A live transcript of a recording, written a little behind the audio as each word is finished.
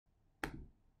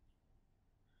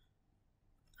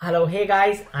Hello, hey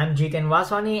guys, I'm Jitendra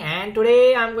Vaswani and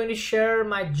today I'm going to share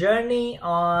my journey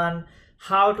on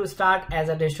how to start as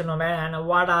a digital nomad and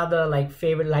what are the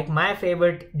my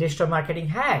favorite digital marketing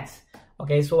hacks.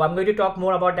 Okay, so I'm going to talk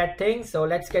more about that thing. So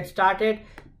let's get started.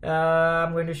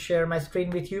 I'm going to share my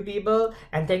screen with you people,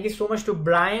 and thank you so much to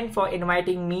Brian for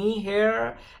inviting me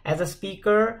here as a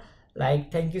speaker.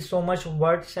 Thank you so much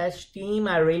WordPress team,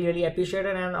 I really appreciate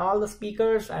it, and all the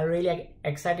speakers, I really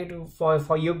excited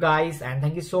for you guys, and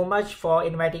thank you so much for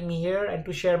inviting me here and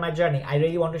to share my journey. I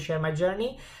really want to share my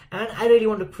journey, and I really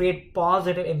want to create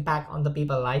positive impact on the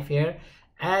people life here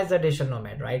as a digital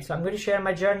nomad, right? So I'm going to share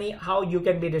my journey, how you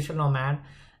can be a digital nomad,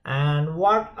 and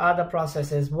what are the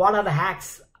processes, what are the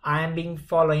hacks I am being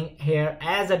following here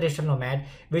as a digital nomad,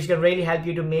 which can really help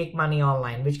you to make money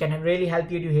online, which can really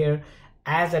help you to here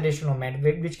as a digital nomad,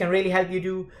 which can really help you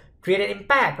to create an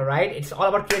impact, right? It's all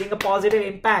about creating a positive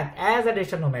impact as a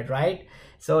digital nomad, right?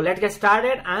 So let's get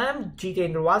started. I'm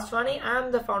Jitendra Vaswani.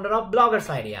 I'm the founder of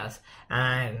BloggersIdeas,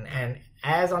 and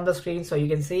as on the screen, so you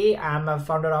can see, I'm a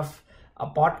founder of a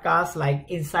podcast like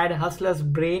Inside Hustler's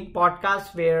Brain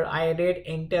podcast, where I did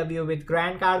interview with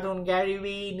Cardone, Gary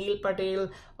Vee, Neil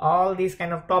Patel, all these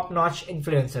kind of top-notch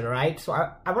influencer, right? So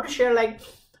I want to share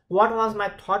what was my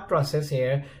thought process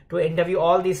here to interview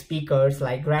all these speakers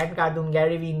like Cardone,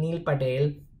 Gary Vee, Neil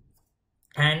Patel,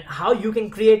 and how you can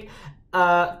create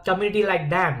a community like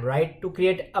them, right? To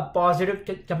create a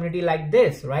positive community like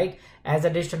this, right? As a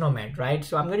digital nomad, right?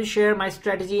 So I'm going to share my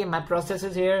strategy and my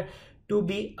processes here to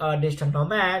be a digital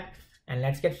nomad, and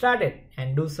let's get started.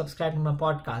 And do subscribe to my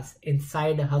podcast,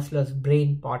 Inside Hustler's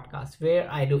Brain podcast, where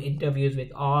I do interviews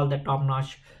with all the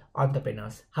top-notch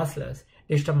entrepreneurs, hustlers,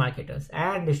 digital marketers,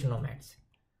 and digital nomads.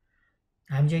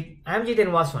 I'm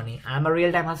Jitendra Vaswani. I'm a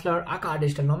real-time hustler, aka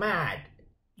digital nomad.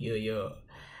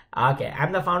 Okay,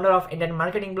 I'm the founder of Internet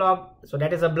Marketing Blog. So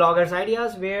that is a Blogger's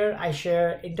Ideas, where I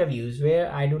share interviews,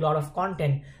 where I do a lot of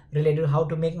content related to how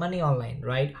to make money online,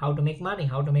 right? How to make money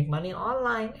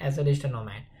online as a digital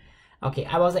nomad. Okay,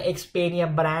 I was an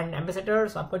ex-Payoneer brand ambassador.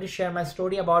 So I'm going to share my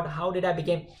story about how did I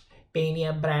become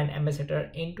Payoneer brand ambassador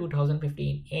in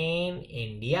 2015 in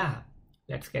India.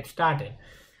 Let's get started.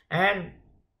 And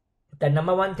the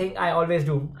number one thing I always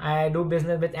do, I do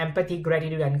business with empathy,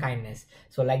 gratitude, and kindness.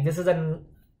 So this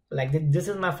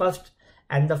is my first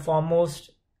and the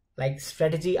foremost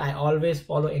strategy I always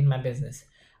follow in my business.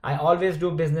 I always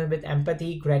do business with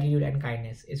empathy, gratitude, and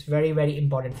kindness. It's very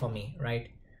important for me, right?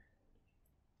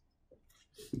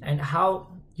 And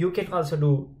how you can also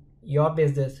do your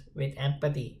business with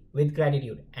empathy, with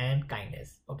gratitude, and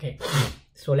kindness. Okay,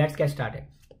 so let's get started.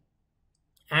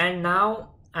 And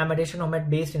now I'm a digital nomad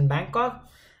based in Bangkok,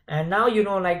 and now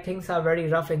things are very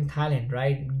rough in Thailand,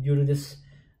 right? Due to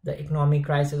the economic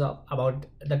crisis about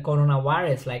the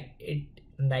coronavirus.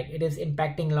 It is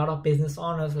impacting a lot of business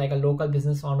owners, a local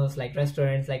business owners, like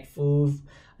restaurants, like food,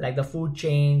 the food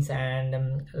chains, and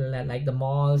the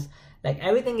malls.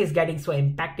 Everything is getting so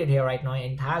impacted here right now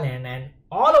in Thailand and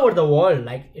all over the world.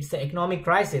 It's the economic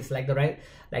crisis. The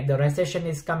recession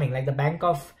is coming. The Bank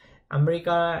of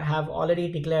America have already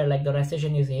declared the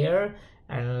recession is here,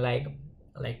 and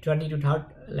 20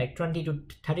 to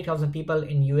 30,000 people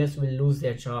in US will lose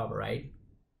their job, right?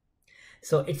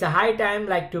 So it's a high time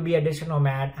to be a digital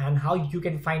nomad, and how you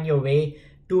can find your way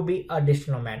to be a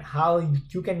digital nomad, how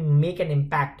you can make an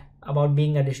impact about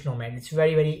being a digital nomad. It's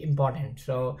very important.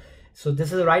 So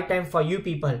this is the right time for you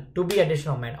people to be a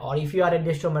digital nomad, or if you are a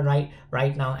digital nomad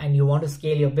right now and you want to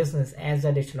scale your business as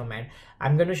a digital nomad,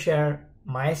 I'm going to share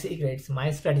my secrets,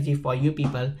 my strategy for you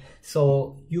people,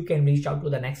 so you can reach out to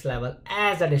the next level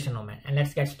as a digital nomad. And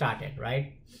let's get started,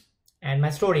 right? And my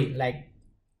story,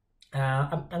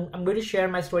 I'm going to share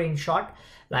my story in short.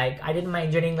 I did my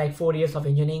engineering, 4 years of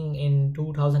engineering in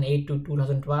 2008 to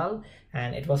 2012,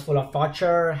 and it was full of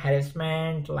torture,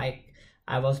 harassment.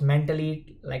 I was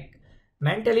mentally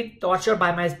tortured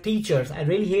by my teachers. I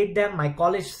really hate them. My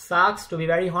college sucks, to be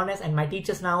very honest, and my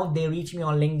teachers now, they reach me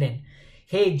on LinkedIn.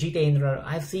 Hey Jitendra,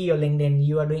 I see your LinkedIn,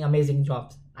 you are doing amazing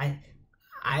jobs.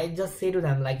 I just say to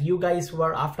them, you guys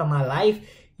were after my life.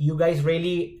 You guys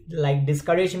really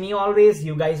discourage me always.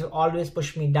 You guys always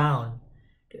push me down.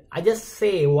 I just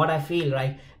say what I feel,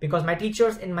 right? Because my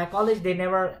teachers in my college, they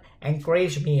never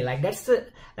encourage me. That's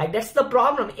the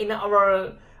problem in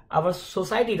our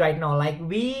society right now.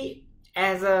 We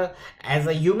as a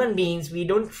human beings, we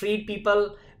don't treat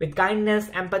people with kindness,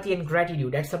 empathy, and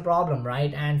gratitude. That's the problem,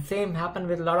 right? And same happen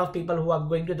with a lot of people who are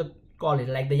going to the college,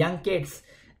 the young kids.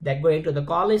 They're going to the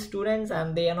college students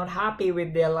and they are not happy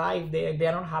with their life. They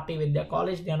are not happy with their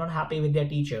college. They are not happy with their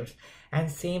teachers. And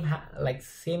same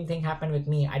thing happened with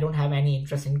me. I don't have any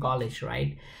interest in college,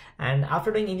 right? And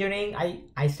after doing engineering,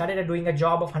 I started doing a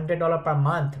job of $100 per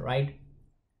month, right?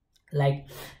 Like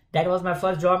that was my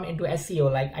first job into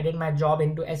SEO. Like I did my job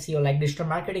into SEO, like digital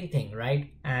marketing thing,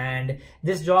 right? And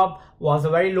this job was a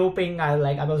very low paying. I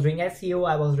was doing SEO,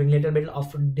 I was doing a little bit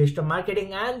of digital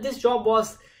marketing, and this job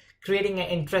was creating an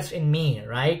interest in me,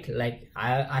 right? Like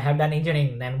I have done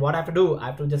engineering, then what I have to do? I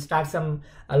have to just start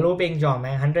a low paying job,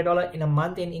 man. $100 in a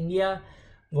month in India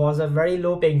was a very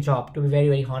low paying job, to be very,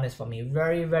 very honest for me.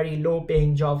 Very, very low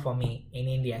paying job for me in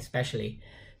India especially.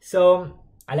 So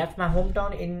I left my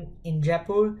hometown in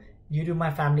Jaipur due to my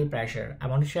family pressure. I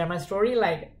want to share my story,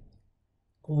 like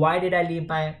why did I leave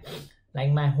my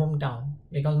hometown?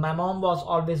 Because my mom was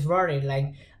always worried,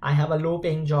 like I have a low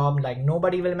paying job, like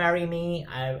nobody will marry me,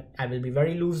 I will be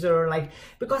very loser, like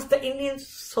because the Indian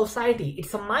society,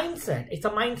 it's a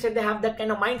mindset. They have that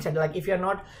kind of mindset, like if you're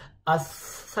not a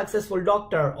successful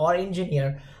doctor or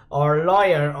engineer or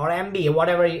lawyer or MBA,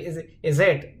 whatever is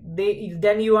it,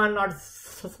 then you are not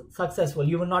successful,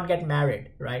 you will not get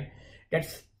married, right?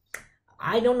 That's,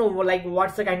 I don't know, like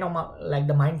what's the kind of like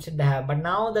the mindset they have. But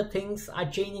now the things are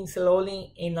changing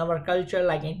slowly in our culture,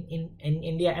 like in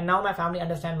India, and now my family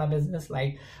understand my business.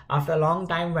 Like after a long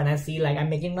time, when I see like I'm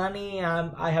making money,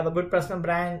 I have a good personal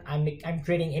brand, I'm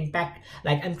creating impact,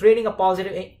 like I'm creating a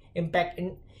positive impact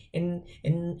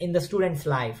in the student's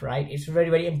life, right? It's very,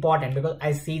 very important because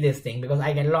I see this thing, because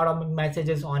I get a lot of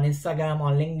messages on Instagram,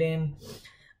 on LinkedIn,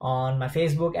 on my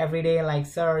Facebook every day, like,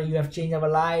 sir, you have changed our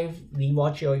life, we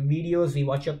watch your videos, we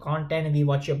watch your content, we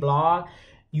watch your blog,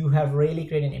 you have really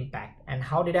created an impact. And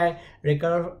how did I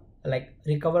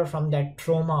recover from that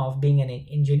trauma of being an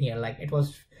engineer? Like it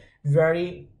was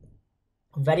very,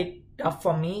 very tough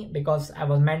for me, because I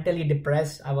was mentally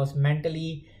depressed, I was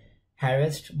mentally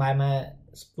harassed by my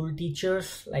school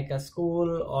teachers, like a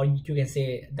school, or you can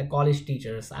say the college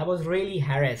teachers. I was really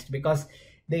harassed because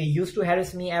they used to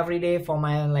harass me every day for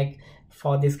my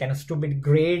for this kind of stupid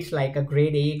grades, like a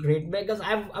grade A grade, because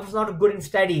I was not good in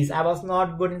studies. I was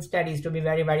not good in studies, to be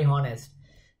very, very honest.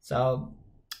 So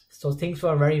things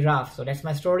were very rough. So that's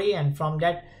my story. And from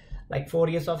that, like 4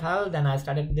 years of hell, then I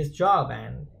started this job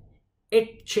and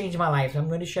it changed my life. So I'm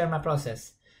going to share my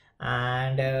process.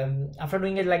 And after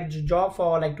doing it like job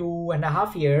for like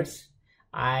 2.5 years,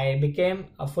 I became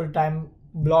a full-time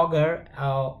blogger,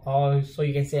 or so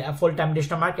you can say a full-time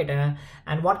digital marketer.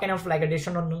 And what kind of like a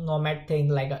digital nomad thing,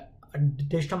 like a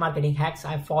digital marketing hacks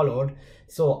I followed,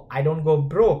 so I don't go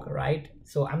broke, right?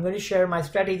 So I'm going to share my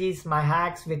strategies, my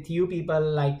hacks with you people,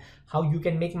 like how you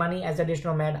can make money as a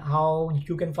digital nomad, how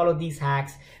you can follow these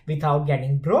hacks without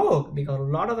getting broke. Because a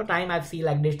lot of the time I've seen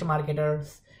like digital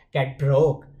marketers get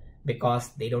broke because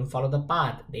they don't follow the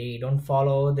path, they don't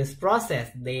follow this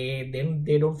process, they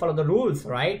don't follow the rules,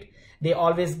 right? They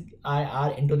always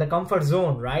are into the comfort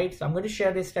zone, right? So I'm going to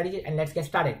share this strategy and let's get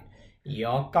started.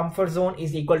 Your comfort zone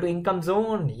is equal to income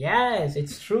zone. Yes,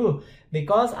 it's true,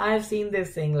 because I've seen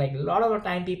this thing, like a lot of the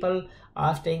time people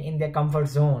are staying in their comfort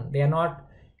zone. They are not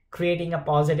creating a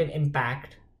positive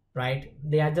impact, right?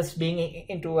 They are just being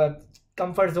into a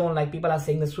comfort zone. Like people are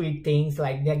saying the sweet things,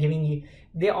 like they're giving you,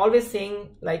 they're always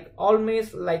saying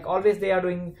always they are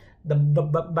doing the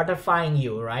butterflying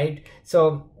you, right?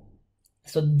 So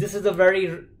this is a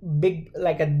very big,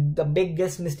 the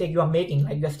biggest mistake you are making.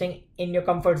 Like you're staying in your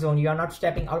comfort zone, you are not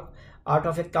stepping out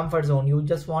of your comfort zone. You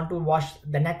just want to watch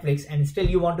the Netflix and still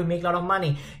you want to make a lot of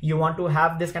money, you want to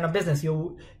have this kind of business,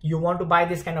 you want to buy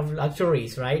this kind of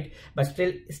luxuries, right? But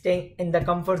still staying in the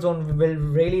comfort zone will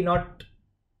really not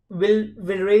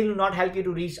help you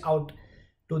to reach out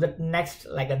to the next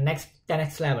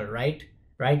 10x level, right?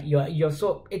 You're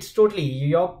so it's totally,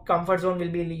 your comfort zone will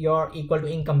be your equal to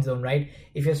income zone, right?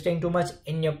 If you're staying too much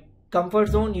in your comfort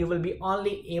zone, you will be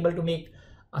only able to make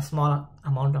a small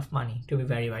amount of money, to be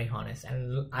very, very honest.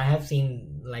 And I have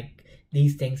seen like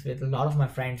these things with a lot of my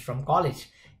friends from college.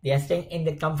 They are staying in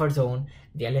the comfort zone,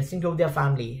 they are listening to their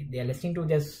family, they are listening to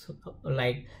this,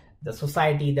 like the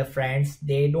society, the friends.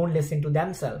 They don't listen to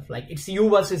themselves. Like it's you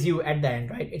versus you at the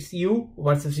end, right? It's you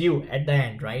versus you at the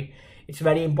end, right? It's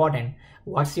very important.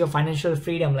 What's your financial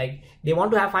freedom? Like they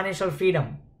want to have financial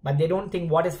freedom, but they don't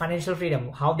think what is financial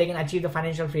freedom, how they can achieve the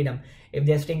financial freedom. If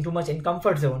they're staying too much in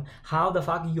comfort zone, how the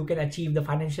fuck you can achieve the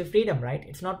financial freedom, right?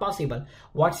 It's not possible.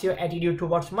 What's your attitude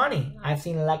towards money? I've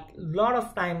seen like a lot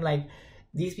of time, like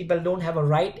these people don't have a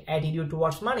right attitude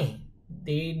towards money.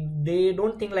 They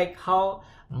don't think like how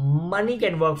money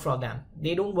can work for them.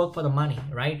 they don't work for the money,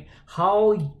 right?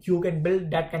 How you can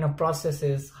build that kind of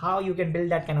processes, how you can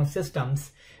build that kind of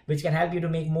systems which can help you to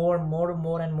make more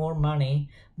and more money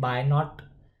by not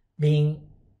being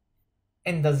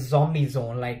in the zombie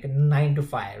zone like 9 to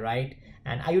 5, right?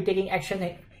 And are you taking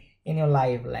action in your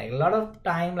life? Like a lot of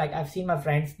time, like I've seen my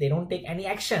friends, they don't take any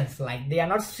actions, like they are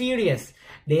not serious.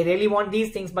 They really want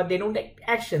these things, but they don't take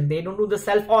action. They don't do the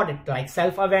self-audit, like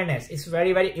self-awareness. It's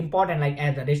very, very important. Like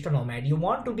as a digital nomad, you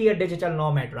want to be a digital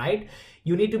nomad, right?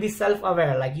 You need to be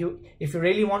self-aware. Like if you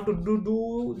really want to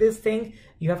do this thing,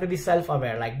 you have to be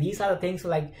self-aware. Like these are the things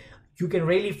like you can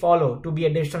really follow to be a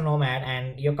digital nomad,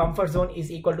 and your comfort zone is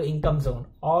equal to income zone.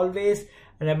 Always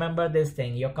remember this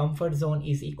thing, your comfort zone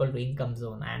is equal to income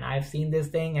zone. And I've seen this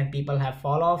thing and people have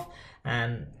fall off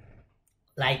and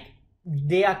like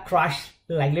they are crushed,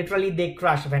 like literally they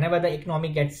crush whenever the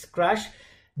economy gets crushed.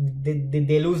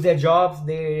 They lose their jobs,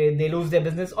 they lose their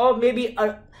business. Or maybe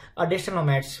a digital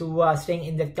nomads who are staying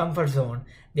in their comfort zone,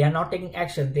 they are not taking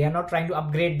action, they are not trying to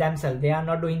upgrade themselves, they are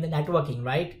not doing the networking,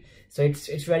 right? So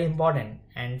it's very important.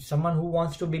 And someone who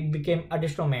wants to become a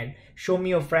digital nomad, show me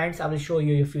your friends, I will show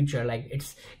you your future. Like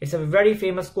it's a very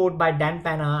famous quote by Dan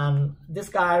Penna, and this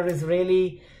guy is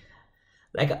really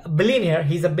like a billionaire.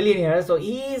 He's a billionaire, so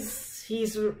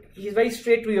he's very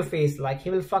straight to your face. Like he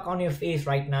will fuck on your face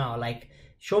right now. Like,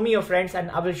 show me your friends and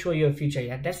I will show you your future.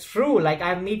 Yeah, that's true. Like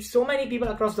I've met so many people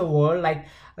across the world. Like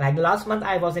last month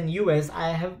I was in US.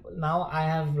 I have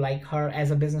like her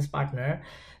as a business partner.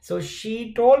 So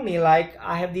she told me like,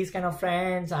 I have these kind of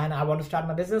friends and I want to start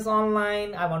my business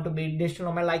online. I want to be digital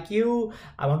nomad like you.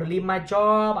 I want to leave my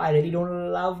job. I really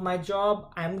don't love my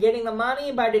job. I'm getting the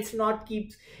money, but it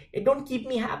don't keep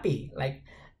me happy. Like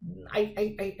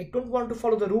I don't want to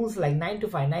follow the rules like 9 to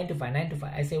 5.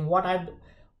 I say,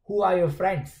 who are your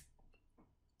friends?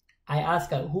 I ask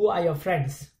her, who are your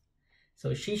friends?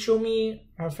 So she show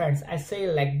me her friends. I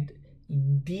say like,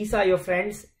 these are your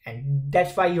friends and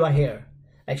that's why you are here.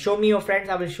 Like, show me your friends,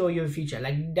 I will show you your future.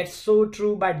 Like, that's so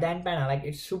true by Dan Penna. Like,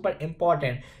 it's super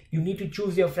important. You need to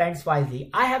choose your friends wisely.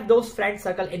 I have those friends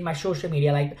circle in my social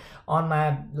media, like on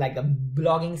my like a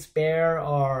blogging sphere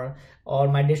or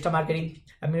my digital marketing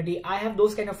community. I have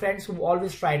those kind of friends who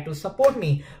always try to support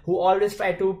me, who always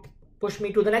try to push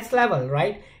me to the next level,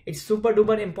 right? It's super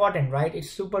duper important, right?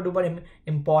 It's super duper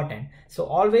important. So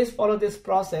always follow this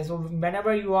process. So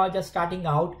whenever you are just starting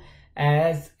out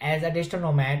as a digital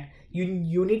nomad,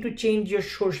 you need to change your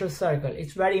social circle.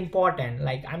 It's very important.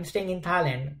 Like I'm staying in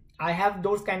Thailand. I have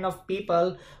those kind of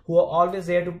people who are always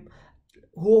there to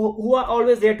who are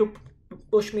always there to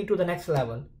push me to the next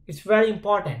level. It's very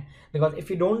important, because if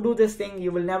you don't do this thing,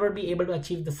 you will never be able to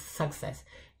achieve the success.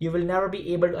 You will never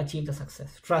be able to achieve the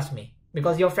success. Trust me,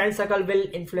 because your friend circle will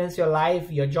influence your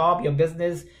life, your job, your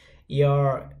business,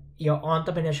 your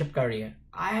entrepreneurship career.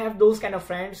 I have those kind of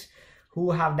friends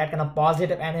who have that kind of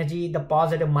positive energy, the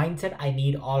positive mindset I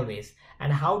need always.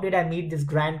 And how did I meet this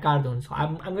Grant Cardone? So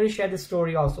I'm going to share this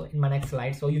story also in my next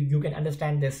slide, so you can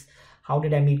understand this. How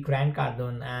did I meet Grant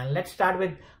Cardone? And let's start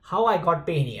with how I got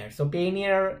Payoneer. So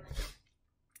Payoneer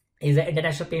is an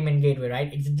international payment gateway,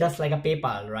 right? It's just like a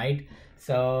PayPal, right?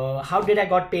 So how did I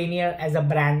got Payoneer as a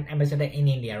brand ambassador in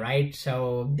India, right?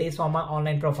 So they saw my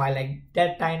online profile. Like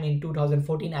that time in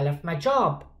 2014, I left my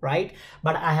job, right?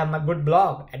 But I have my good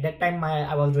blog. At that time,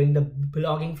 I was doing the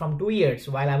blogging from 2 years.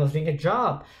 While I was doing a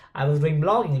job, I was doing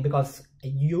blogging, because I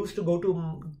used to go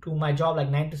to my job like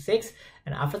 9 to 6.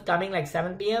 And after coming like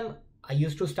 7 p.m., I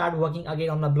used to start working again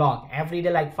on my blog every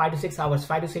day, like 5 to 6 hours.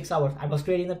 I was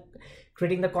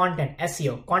creating the content,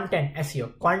 SEO.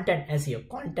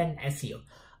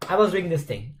 I was doing this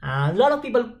thing. A lot of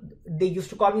people, they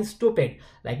used to call me stupid.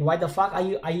 Like, why the fuck are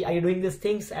you doing these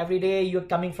things every day? You're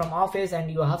coming from office and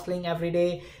you're hustling every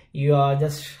day. You are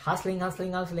just hustling,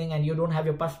 and you don't have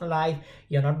your personal life.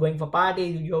 You're not going for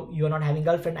parties. You're not having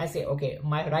girlfriend. I say, okay,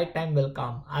 my right time will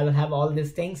come. I will have all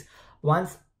these things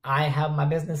once I have my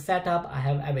business set up. I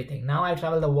have everything. Now I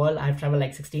travel the world. I've traveled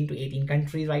like 16 to 18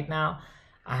 countries right now.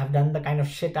 I have done the kind of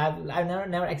shit I've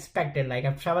never expected. Like,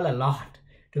 I've traveled a lot,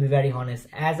 to be very honest,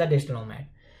 as a digital nomad.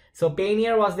 So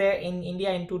Payoneer was there in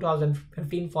India in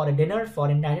 2015 for a dinner, for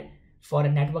a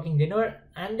networking dinner,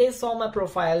 and they saw my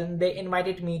profile and they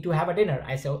invited me to have a dinner.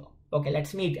 I said, okay,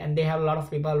 let's meet. And they have a lot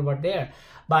of people were there,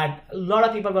 but a lot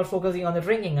of people were focusing on the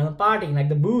drinking and the partying, like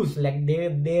the booze. Like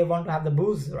they want to have the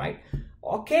booze, right?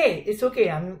 Okay, it's okay.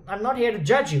 I'm not here to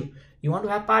judge you. You want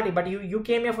to have party, but you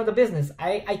came here for the business.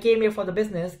 I came here for the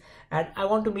business, and I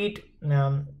want to meet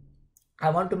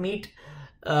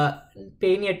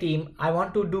Payoneer team. I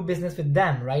want to do business with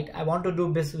them, right? I want to do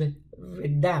business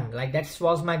with them. Like that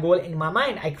was my goal in my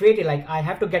mind. I created, like, I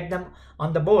have to get them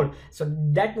on the board. So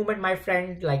that moment, my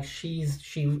friend, like she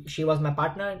was my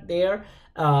partner there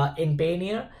in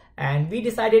Payoneer, and we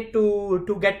decided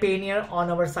to get Payoneer on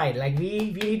our side. Like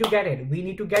we need to get it, we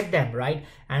need to get them, right?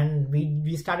 And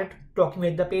we started talking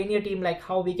with the Payoneer team, like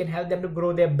how we can help them to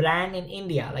grow their brand in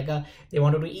India. Like they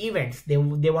want to do events, they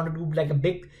want to do like a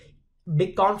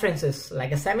big conferences,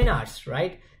 like a seminars,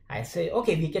 right? I say,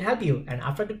 okay, we can help you. And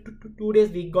after 2 days,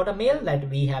 we got a mail that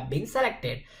we have been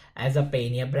selected as a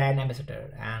Payoneer brand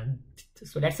ambassador. And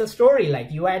so that's the story.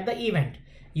 Like you are at the event,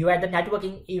 you are at the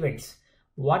networking events.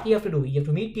 What you have to do, you have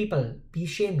to meet people, be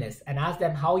shameless, and ask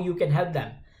them how you can help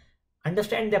them.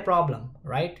 Understand their problem,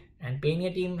 right? And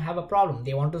Payoneer team have a problem.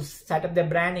 They want to set up their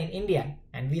brand in India,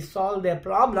 and we solve their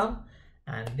problem,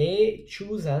 and they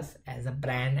choose us as a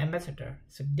brand ambassador.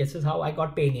 So this is how I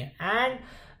got Payoneer. And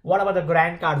what about the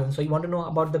Grant Cardone? So you want to know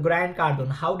about the Grant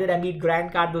Cardone. How did I meet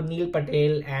Grant Cardone, Neil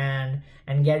Patel, and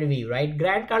Gary Vee, right?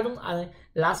 Grant Cardone,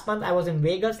 last month I was in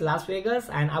Las Vegas,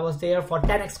 and I was there for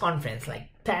 10x conference, like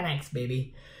 10x,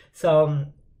 baby. So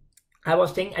I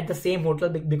was staying at the same hotel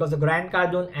because the Grant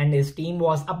Cardone and his team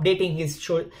was updating his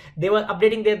show. They were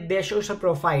updating their social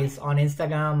profiles on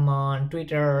Instagram, on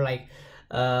Twitter, like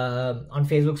on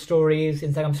Facebook stories,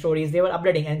 Instagram stories. They were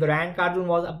updating, and Grant Cardone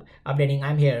was updating,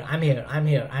 I'm here.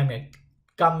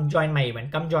 Come join my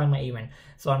event.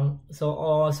 So on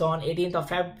 18th of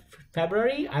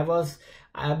February, I was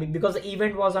because the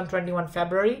event was on 21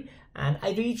 February, and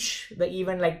I reached the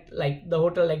event like the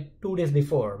hotel like 2 days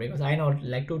before, because I know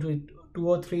like 2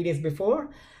 or 3 days before,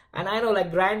 and I know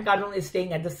like Grant Cardone is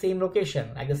staying at the same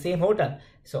location, like the same hotel.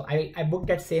 So I booked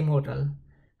that same hotel,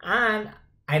 and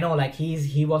I know like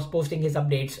he was posting his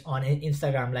updates on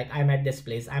Instagram, like I'm at this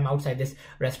place, I'm outside this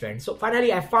restaurant. So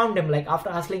finally I found him, like after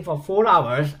hustling for 4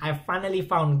 hours, I finally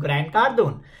found Grant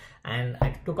Cardone. And I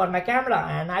took out my camera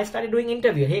and I started doing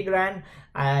interview. Hey Grant,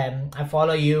 I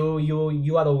follow you.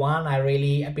 You are the one I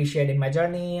really appreciate in my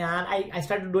journey. And I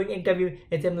started doing interview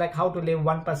with him, like how to live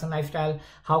 1% lifestyle.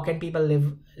 How can people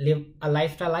live a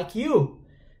lifestyle like you?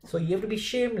 So you have to be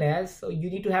shameless. So you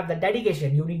need to have the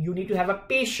dedication. You need to have a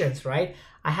patience, right?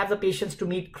 I have the patience to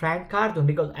meet Grant Cardone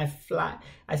because I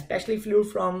especially flew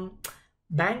from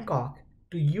Bangkok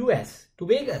to US to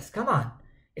Vegas. Come on.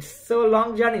 It's so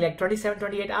long journey, like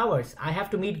 27-28 hours. I have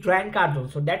to meet Grant Cardone.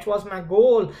 So that was my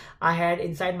goal I had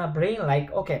inside my brain.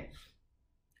 Like, okay,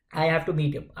 I have to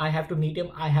meet him.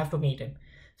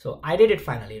 So I did it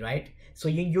finally, right? So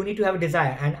you need to have a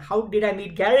desire. And how did I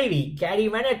meet Gary Vee? Gary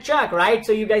Vaynerchuk, right?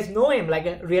 So you guys know him, like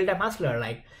a real-time hustler.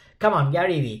 Like, come on,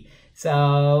 Gary Vee.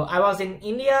 So I was in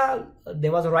India.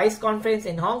 There was a RISE conference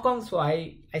in Hong Kong. So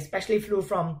I especially flew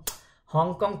from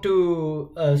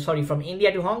from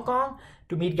India to Hong Kong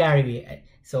to meet Gary Vee.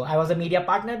 So I was a media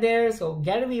partner there. So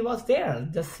Gary Vee was there,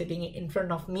 just sitting in front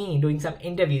of me doing some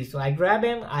interviews. So I grab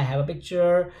him, I have a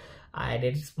picture, I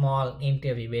did a small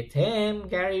interview with him,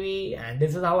 Gary Vee, and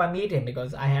this is how I meet him,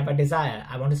 because I have a desire.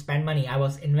 I want to spend money. I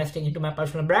was investing into my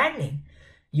personal branding.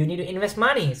 You need to invest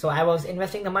money. So I was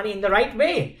investing the money in the right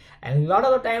way. And a lot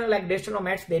of the time, like digital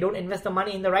nomads, they don't invest the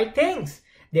money in the right things.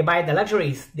 They buy the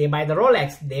luxuries, they buy the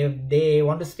Rolex, they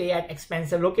want to stay at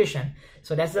expensive location.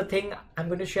 So that's the thing I'm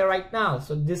going to share right now.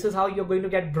 So this is how you're going to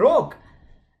get broke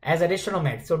as a digital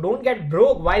nomad. So don't get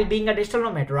broke while being a digital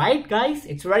nomad, right guys?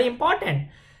 It's very important.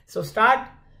 So start,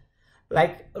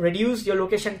 like, reduce your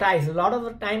location ties. A lot of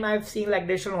the time I've seen like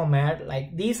digital nomad,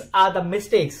 like these are the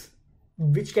mistakes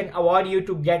which can avoid you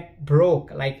to get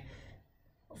broke. Like,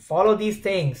 follow these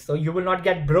things so you will not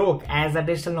get broke as a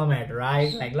digital nomad,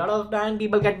 right? Like a lot of time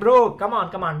people get broke. Come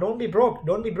on, don't be broke,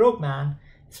 man.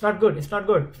 It's not good.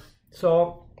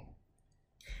 So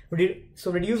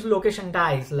reduce location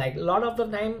ties. Like a lot of the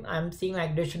time I'm seeing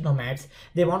like digital nomads,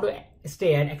 they want to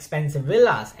stay at expensive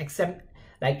villas,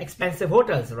 expensive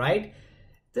hotels, right?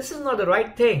 This is not the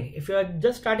right thing. If you're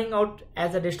just starting out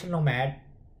as a digital nomad,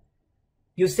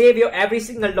 you save your every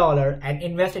single dollar and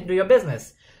invest into your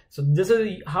business. So this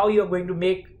is how you're going to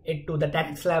make it to the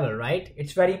 10x level, right?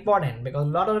 It's very important, because a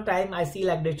lot of the time I see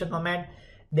like digital nomad,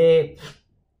 they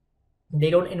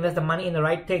don't invest the money in the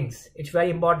right things. It's very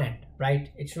important,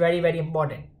 right? It's very, very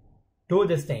important. Do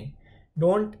this thing.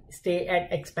 Don't stay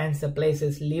at expensive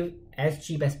places. Live as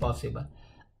cheap as possible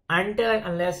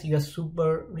unless you're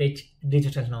super rich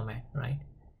digital nomad, right?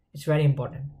 It's very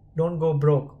important. Don't go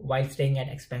broke while staying at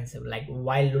expensive, like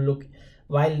while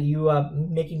you are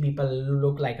making people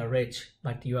look like a rich,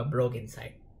 but you are broke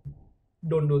inside.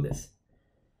 Don't do this.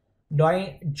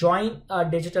 Join a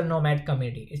digital nomad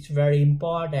community. It's very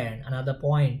important. Another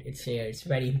point it's here, it's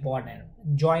very important.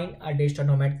 Join a digital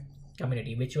nomad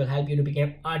community, which will help you to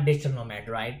become a digital nomad,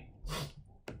 right?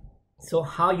 So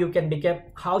how you can become,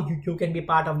 you can be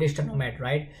part of digital nomad,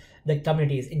 right? The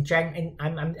communities in China,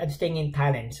 I'm staying in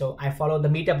Thailand, so I follow the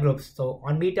meetup groups. So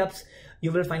on meetups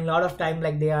you will find a lot of time,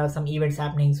 like there are some events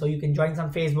happening, so you can join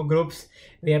some Facebook groups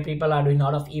where people are doing a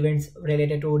lot of events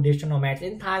related to digital nomads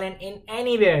in Thailand, in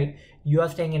anywhere you are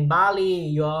staying, in Bali,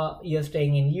 you're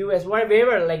staying in US,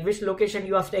 wherever, like which location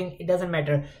you are staying, it doesn't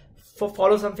matter.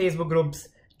 Follow some Facebook groups,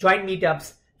 join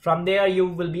meetups. From there you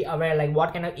will be aware like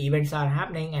what kind of events are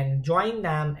happening, and join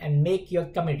them and make your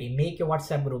community, make your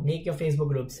WhatsApp group, make your Facebook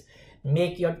groups,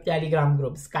 make your Telegram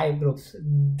groups, Skype groups.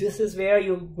 This is where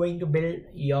you're going to build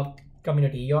your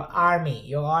community, your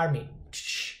army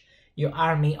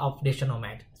of digital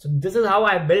nomad. So this is how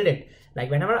I build it.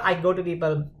 Like whenever I go to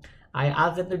people, I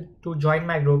ask them to join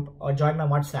my group or join my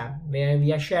WhatsApp, where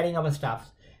we are sharing our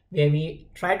stuff, where we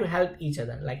try to help each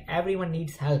other. Like everyone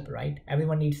needs help, right?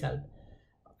 Everyone needs help.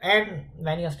 And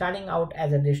when you're starting out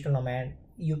as a digital nomad,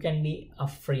 you can be a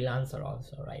freelancer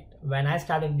also, right? When I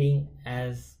started being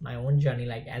as my own journey,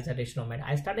 like as a digital nomad,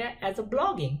 I started as a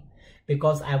blogging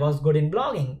because I was good in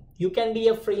blogging. You can be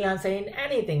a freelancer in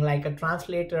anything, like a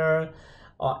translator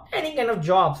or any kind of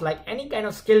jobs, like any kind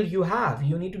of skill you have.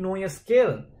 You need to know your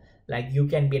skill. Like you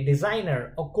can be a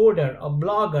designer, a coder, a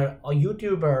blogger, a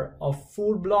YouTuber, a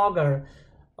food blogger,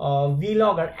 a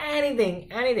vlogger, anything.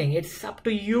 It's up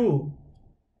to you.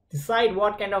 Decide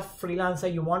what kind of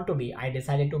freelancer you want to be. I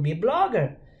decided to be a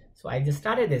blogger, so I just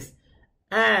started this.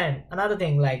 And another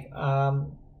thing, like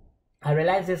I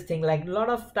realized this thing, like a lot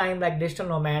of time, like digital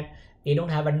nomad, they don't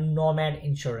have a nomad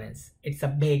insurance. It's a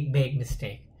big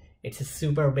mistake. It's a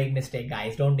super big mistake,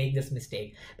 guys. Don't make this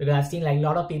mistake, because I've seen like a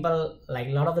lot of people, like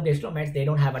a lot of the digital nomads, they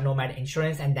don't have a nomad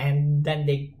insurance, and then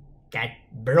they get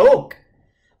broke.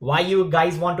 Why you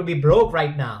guys want to be broke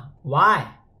right now?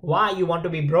 Why you want to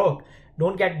be broke?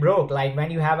 Don't get broke. Like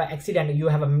when you have an accident, you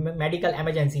have a medical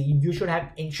emergency, you should have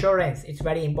insurance. It's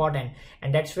very important.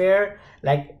 And that's where,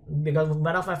 like, because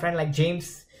one of my friend, like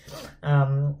James,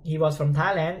 he was from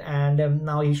Thailand, and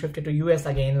now he shifted to US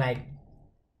again. Like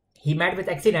he met with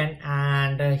accident,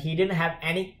 and he didn't have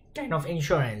any kind of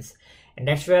insurance, and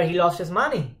that's where he lost his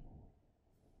money.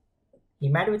 He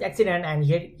met with accident, and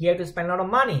he had to spend a lot of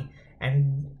money,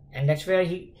 and that's where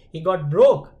he got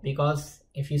broke. Because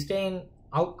if you stay in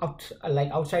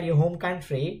outside your home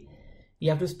country, you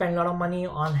have to spend a lot of money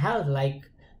on health, like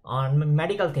on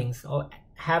medical things, or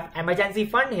have emergency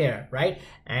fund here, right?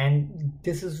 And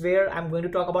this is where I'm going to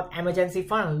talk about emergency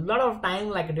fund. A lot of time,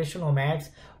 like digital nomads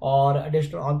or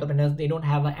digital entrepreneurs, they don't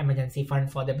have an emergency fund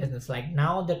for their business. Like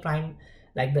now the time,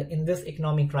 like in this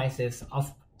economic crisis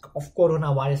of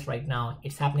coronavirus right now,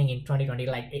 it's happening in 2020,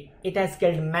 like it has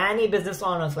killed many business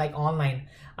owners. Like online,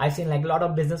 I've seen like a lot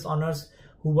of business owners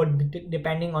who were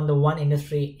depending on the one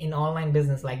industry in online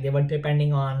business. Like they were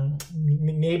depending on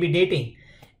maybe dating,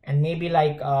 and maybe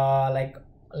like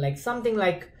something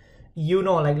like, you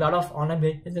know, like a lot of online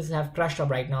businesses have crashed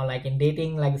up right now. Like in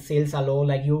dating, like sales are low.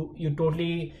 Like you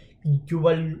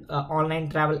will online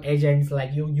travel agents,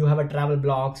 like you have a travel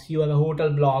blogs, you have a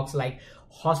hotel blogs, like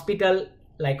hospitality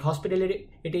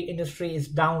industry is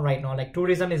down right now. Like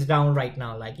tourism is down right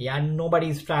now. Like yeah, nobody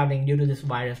is traveling due to this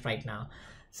virus right now.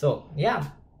 So yeah,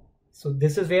 so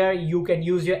this is where you can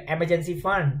use your emergency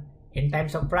fund in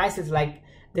times of crisis like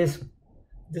this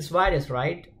virus,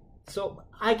 right? So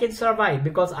I can survive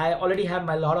because I already have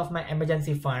a lot of my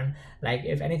emergency fund. Like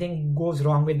if anything goes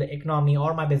wrong with the economy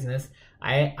or my business,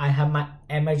 I have my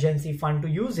emergency fund to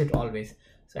use it always.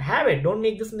 So have it. Don't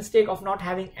make this mistake of not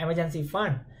having emergency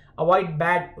fund. Avoid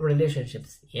bad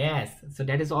relationships. Yes, so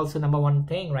that is also number one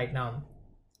thing right now.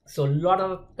 So a lot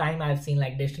of time I've seen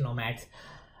like digital nomads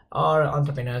or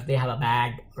entrepreneurs, they have a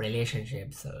bad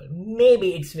relationship. So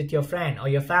maybe it's with your friend or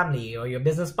your family or your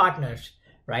business partners,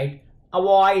 right?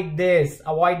 Avoid this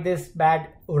bad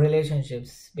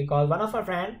relationships, because one of our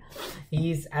friend,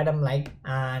 he's Adam, like,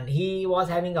 and he was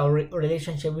having a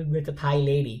relationship with a Thai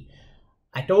lady.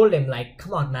 I told him like,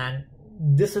 come on man,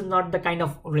 this is not the kind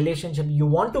of relationship you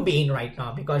want to be in right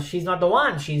now, because she's not the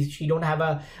one. She don't have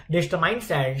a digital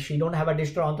mindset. She don't have a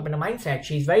digital entrepreneur mindset.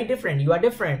 She's very different. You are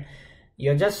different.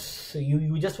 You're just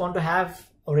you just want to have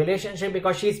a relationship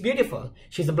because she's beautiful.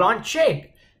 She's a blonde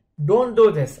chick. Don't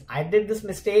do this. I did this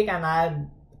mistake, and I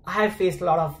have faced a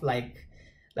lot of like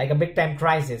a big time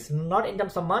crisis. Not in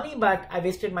terms of money, but I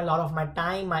wasted a lot of my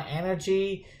time, my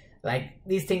energy. Like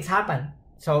these things happen.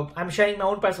 So I'm sharing my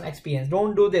own personal experience.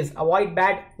 Don't do this. Avoid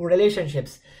bad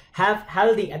relationships. Have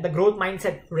healthy and the growth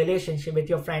mindset relationship with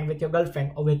your friend, with your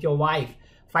girlfriend, or with your wife.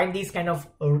 Find these kind of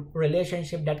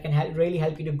relationship that can really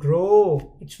help you to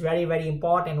grow. It's very, very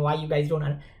important. Why you guys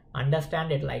don't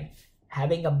understand it. Like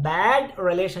having a bad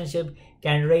relationship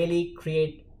can really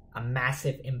create a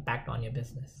massive impact on your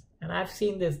business. And I've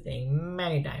seen this thing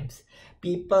many times.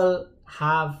 People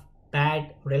have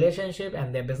bad relationship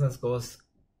and their business goes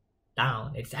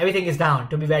down. Everything is down,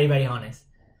 to be very, very honest.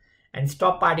 And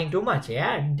stop partying too much.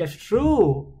 Yeah, that's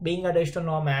true. Being a digital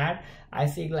nomad, I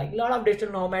see like a lot of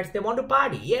digital nomads, they want to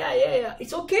party. Yeah.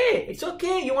 It's okay. It's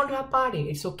okay. You want to have party.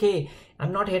 It's okay.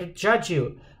 I'm not here to judge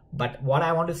you. But what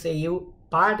I want to say, you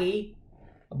party,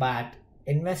 but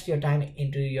invest your time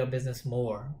into your business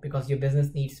more, because your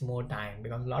business needs more time.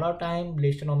 Because a lot of time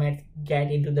digital nomads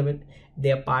get into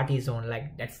their party zone.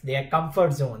 Like that's their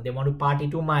comfort zone. They want to party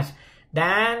too much.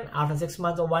 Then after 6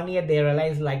 months or 1 year, they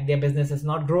realize like their business is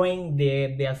not growing.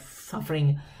 They are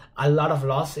suffering a lot of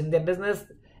loss in their business.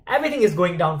 Everything is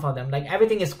going down for them. Like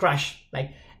everything is crushed.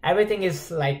 Like everything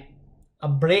is like a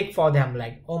break for them.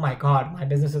 Like, oh my God, my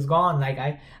business is gone. Like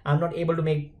I'm not able to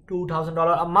make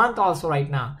 $2,000 a month also right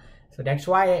now. So that's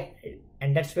why,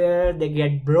 and that's where they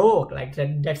get broke. Like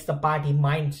that's the party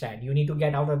mindset. You need to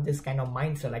get out of this kind of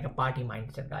mindset, like a party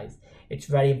mindset, guys. It's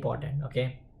very important.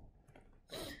 Okay.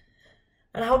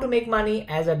 And how to make money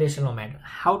as a digital nomad,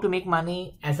 how to make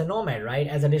money as a nomad, right?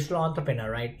 As a digital entrepreneur,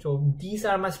 right? So these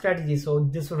are my strategies. So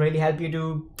this will really help you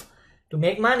to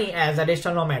make money as a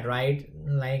digital nomad, right?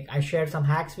 Like I shared some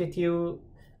hacks with you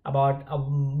about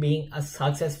being a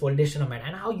successful digital nomad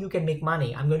and how you can make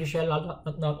money. I'm going to share a lot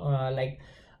of like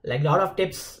a lot of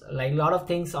tips, like a lot of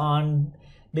things on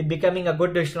becoming a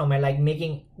good digital nomad, like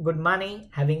making good money,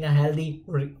 having a healthy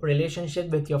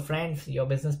relationship with your friends, your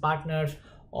business partners,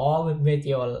 or with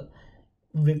your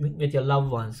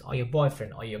loved ones, or your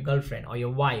boyfriend or your girlfriend or your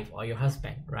wife or your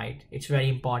husband, right? It's very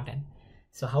important.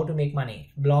 So how to make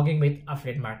money? Blogging with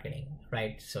affiliate marketing,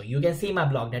 right? So you can see my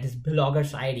blog, that is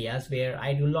BloggersIdeas, where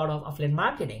I do a lot of affiliate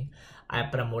marketing. I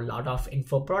promote a lot of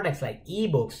info products like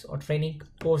ebooks or training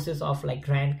courses of like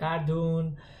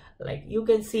Cardone. Like you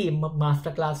can see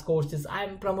masterclass courses.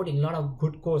 I'm promoting a lot of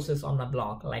good courses on my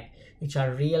blog, like which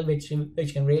are real, which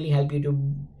can really help you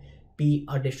to be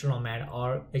a digital nomad,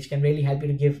 or which can really help you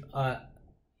to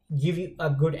give you a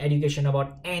good education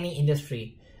about any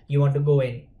industry you want to go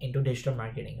into digital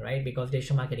marketing, right? Because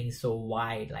digital marketing is so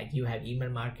wide. Like you have email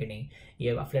marketing, you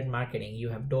have affiliate marketing, you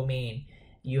have domain,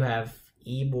 you have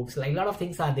ebooks, like a lot of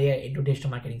things are there into digital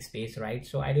marketing space, right?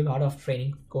 So I do a lot of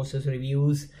training courses,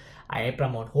 reviews. I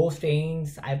promote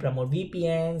hostings, I promote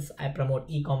VPNs, I promote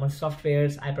e-commerce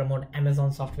softwares, I promote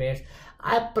Amazon softwares.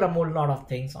 I promote a lot of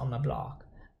things on my blog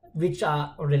which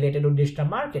are related to digital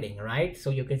marketing, right? So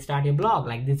you can start your blog.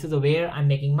 Like this is where I'm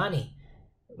making money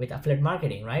with affiliate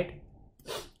marketing, right?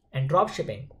 And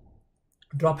dropshipping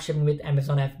with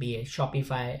Amazon FBA,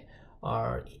 Shopify,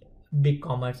 or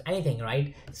BigCommerce, anything,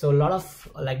 right? So a lot of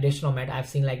like digital nomad, I've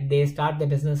seen like they start their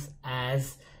business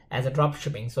as a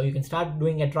dropshipping. So you can start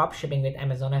doing a dropshipping with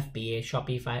Amazon FBA,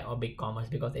 Shopify, or BigCommerce.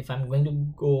 Because if I'm going to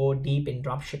go deep in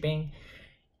dropshipping,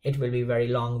 it will be a very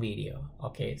long video.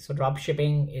 Okay, so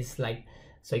dropshipping is like,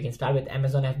 so you can start with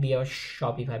Amazon FBA or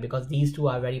Shopify, because these two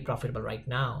are very profitable right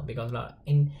now. Because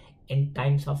in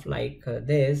times of like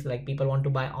this, like people want to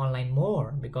buy online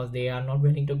more because they are not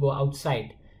willing to go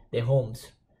outside their homes.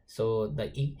 So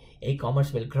the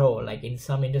e-commerce will grow. Like in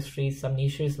some industries, some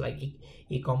niches, like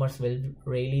e-commerce will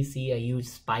really see a huge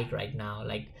spike right now.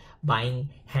 Like buying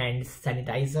hand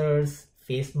sanitizers,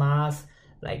 face masks,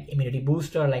 like immunity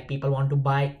booster. Like people want to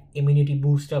buy immunity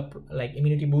booster, like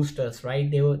immunity boosters, right?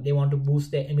 They want to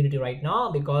boost their immunity right now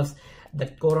because the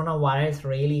coronavirus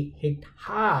really hit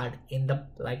hard in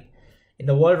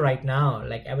the world right now.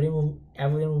 Like everyone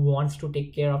wants to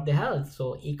take care of their health.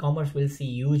 So e-commerce will see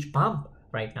huge bump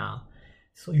right now.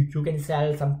 So you can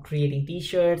sell some creating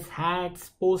t-shirts, hats,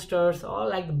 posters, or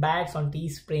like bags on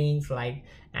Teesprings, like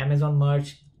Amazon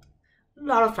merch. A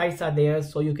lot of sites are there,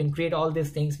 so you can create all these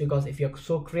things, because if you're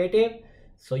so creative,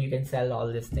 so you can sell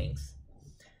all these things.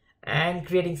 And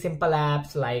creating simple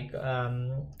apps, like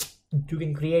you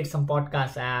can create some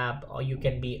podcast app, or you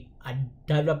can be a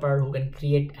developer who can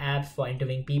create apps for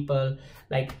interviewing people.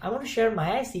 Like I want to share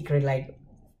my secret, like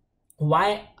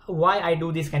why I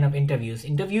do these kind of interviews.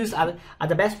 Interviews are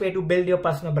the best way to build your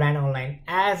personal brand online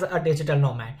as a digital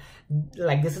nomad.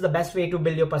 Like this is the best way to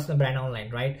build your personal brand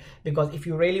online, right? Because if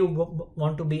you really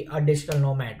want to be a digital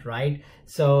nomad, right?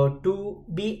 So to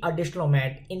be a digital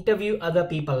nomad, interview other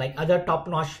people, like other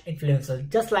top-notch influencers,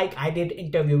 just like I did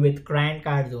interview with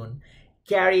Cardone,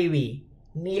 Gary Vee,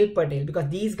 Neil Patel, because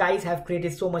these guys have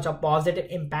created so much of positive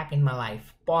impact in my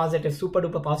life. Positive, super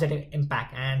duper positive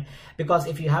impact. And because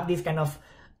if you have these kind of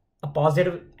a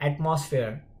positive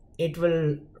atmosphere it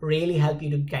will really help you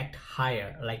to get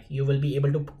higher. Like you will be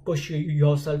able to push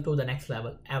yourself to the next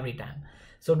level every time.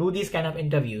 So do these kind of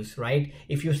interviews, right?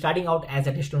 If you're starting out as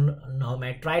a digital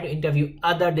nomad, try to interview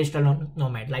other digital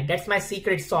nomad. Like that's my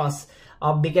secret sauce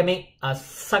of becoming a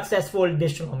successful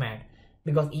digital nomad.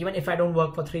 Because even if I don't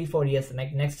work for 3-4 years,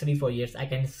 like next 3-4 years, I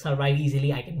can survive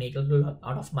easily. I can make a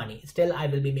lot of money. Still, I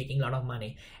will be making a lot of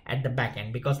money at the back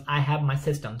end because I have my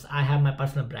systems. I have my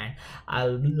personal brand.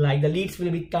 Like the leads will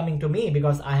be coming to me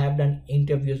because I have done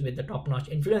interviews with the top-notch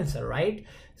influencer, right?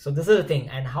 So this is the thing.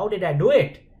 And how did I do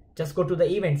it? Just go to the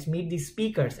events, meet these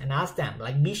speakers and ask them,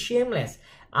 like be shameless.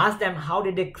 Ask them how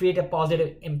did they create a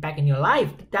positive impact in your life.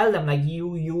 Tell them like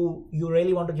you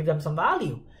really want to give them some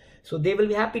value. So they will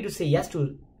be happy to say yes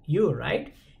to you,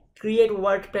 right? Create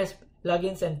WordPress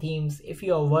plugins and themes. If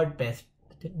you're a WordPress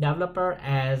developer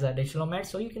as a digital nomad,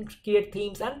 so you can create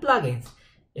themes and plugins.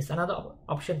 It's another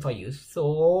option for you.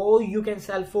 So you can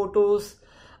sell photos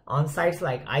on sites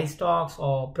like iStocks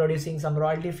or producing some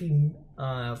royalty-free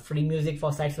free music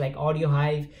for sites like Audio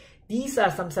Hive. These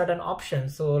are some certain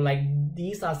options. So like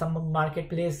these are some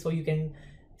marketplace, so you can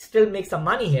still make some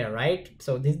money here, right?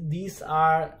 So these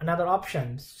are another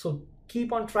option. So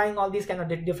keep on trying all these kind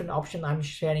of different options I'm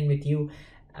sharing with you,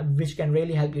 which can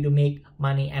really help you to make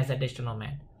money as a digital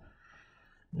nomad.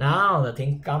 Now the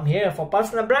thing come here for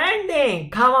personal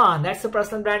branding. Come on, that's the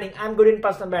personal branding. I'm good in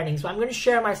personal branding. So I'm going to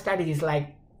share my strategies,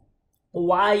 like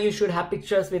why you should have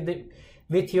pictures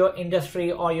with your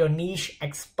industry or your niche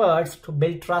experts to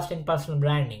build trust in personal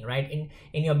branding, right?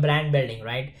 In your brand building,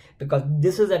 right? Because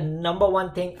this is the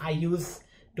 #1 thing I use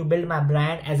to build my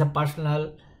brand as a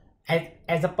personal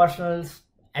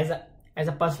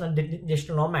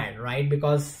digital nomad, right?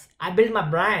 Because I built my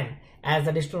brand as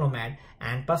a digital nomad,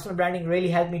 and personal branding really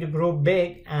helped me to grow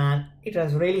big, and it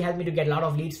has really helped me to get a lot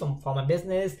of leads for my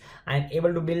business. I'm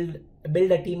able to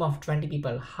build a team of 20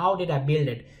 people. How did I build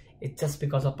it? It's just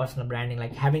because of personal branding,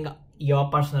 like having your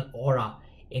personal aura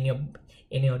in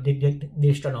your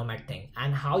digital nomad thing.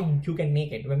 And how you can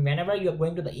make it whenever you're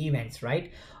going to the events,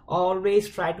 right? Always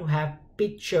try to have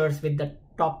pictures with the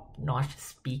top-notch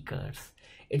speakers.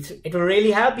 It will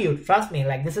really help you. Trust me.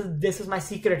 Like this is my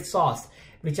secret sauce,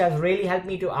 which has really helped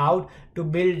me to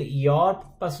build your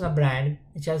personal brand,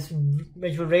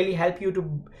 which will really help you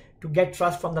to get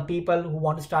trust from the people who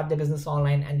want to start their business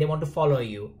online and they want to follow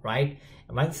you, right?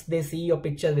 Once they see your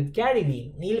picture with Gary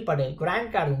Vee, Neil Patel,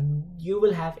 Grant Cardone, you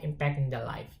will have impact in their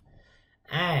life.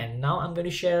 And now I'm going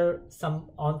to share some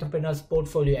entrepreneurs'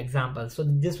 portfolio examples. So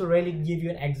this will really give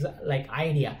you an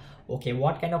idea. Okay,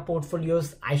 what kind of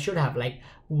portfolios I should have? Like,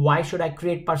 why should I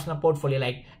create personal portfolio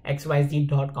like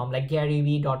xyz.com, like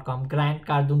garyvee.com,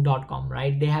 grantcardone.com,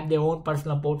 right? They have their own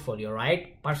personal portfolio,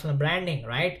 right? Personal branding,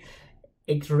 right?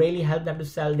 It really helps them to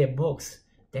sell their books,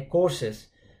 their courses,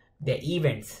 their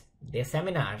events, their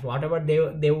seminars, whatever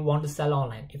they want to sell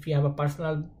online. If you have a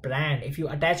personal brand, if you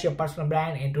attach your personal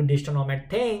brand into digital nomad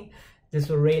thing, this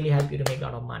will really help you to make a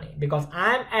lot of money. Because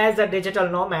as a digital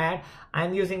nomad,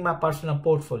 I'm using my personal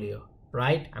portfolio,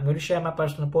 right? I'm going to share my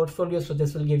personal portfolio, so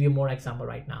this will give you more example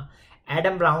right now.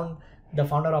 Adam Brown, the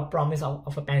founder of Promise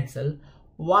of a Pencil,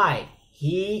 why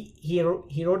he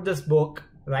wrote this book,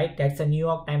 right? That's a New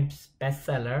York Times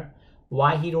bestseller.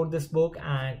 Why he wrote this book,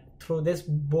 and through this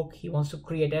book he wants to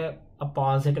create a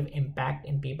positive impact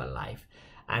in people's life.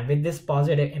 And with this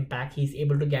positive impact, he's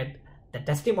able to get the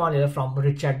testimonial from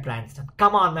Richard Branson.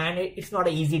 Come on, man, it's not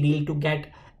an easy deal to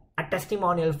get a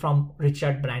testimonial from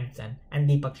Richard Branson and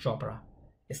Deepak Chopra.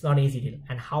 It's not an easy deal.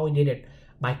 And how he did it?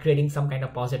 By creating some kind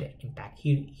of positive impact.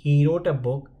 He wrote a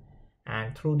book,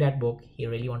 and through that book he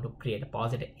really want to create a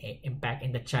positive impact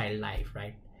in the child life,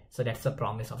 right? So that's the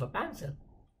promise of a pencil.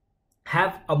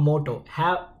 Have a motto,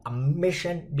 have a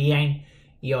mission behind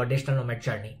your digital nomad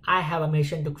journey. I have a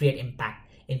mission to create impact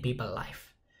in people's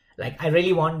life. Like I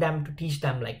really want them to teach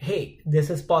them like, hey,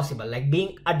 this is possible. Like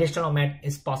being a digital nomad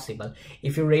is possible.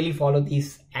 If you really follow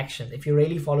these actions, if you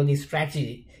really follow these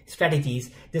strategies,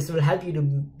 this will help you to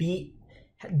be,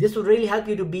 this will really help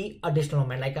you to be a digital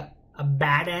nomad, like a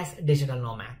badass digital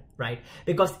nomad, right?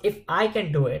 Because if I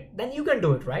can do it, then you can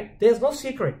do it, right? There's no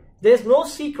secret. There's no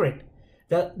secret.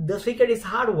 The secret is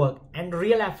hard work and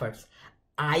real efforts.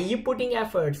 Are you putting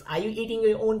efforts? Are you eating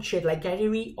your own shit? Like Gary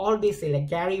Vee always say, like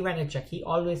Gary Vaynerchuk, he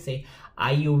always say,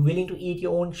 are you willing to eat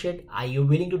your own shit? Are you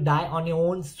willing to die on your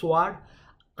own sword?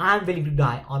 I'm willing to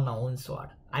die on my own sword.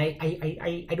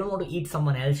 I don't want to eat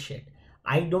someone else's shit.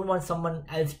 I don't want someone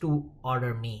else to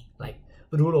order me, like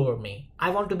rule over me. I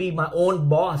want to be my own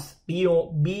boss. Be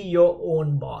your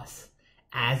own boss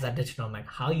as a digital nomad.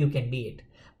 How you can be it?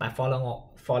 By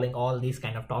following all these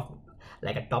kind of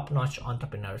top-notch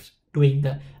entrepreneurs doing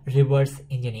the reverse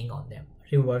engineering on them.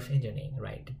 Reverse engineering,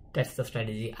 right? That's the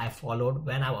strategy I followed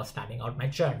when I was starting out my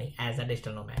journey as a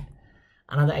digital nomad.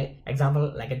 Another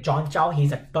example, like a John Chow,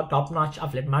 he's a top-notch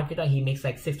affiliate marketer. He makes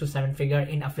like 6 to 7 figure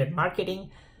in affiliate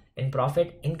marketing, in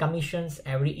profit, in commissions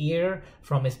every year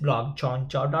from his blog,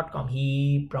 johnchow.com.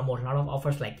 He promotes a lot of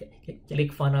offers like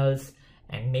ClickFunnels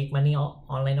and make money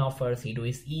online offers. He do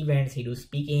his events, he do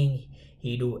speaking,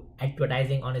 he do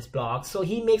advertising on his blog. So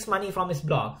he makes money from his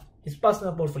blog, his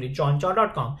personal portfolio,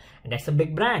 johnchow.com, and that's a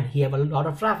big brand. He have a lot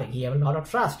of traffic, he have a lot of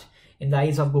trust in the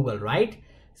eyes of Google, right?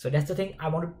 So that's the thing I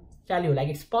want to tell you, like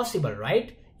it's possible,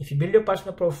 right? If you build your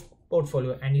personal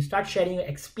portfolio and you start sharing your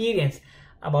experience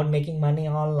about making money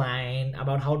online,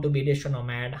 about how to be a digital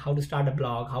nomad, how to start a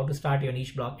blog, how to start your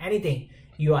niche blog, anything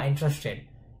you are interested.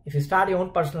 If you start your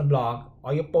own personal blog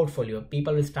or your portfolio,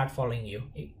 people will start following you.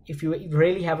 If you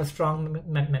really have a strong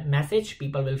message,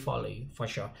 people will follow you for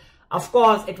sure. Of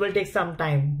course, it will take some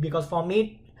time, because for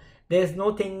me, there's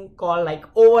no thing called like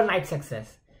overnight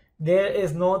success. There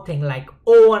is no thing like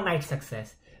overnight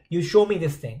success. You show me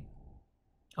this thing,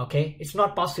 okay? It's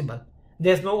not possible.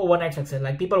 There's no overnight success.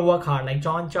 Like people work hard, like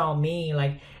John Chow, me,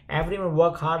 like everyone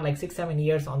work hard like 6-7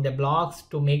 years on their blogs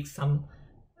to make some,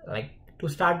 like to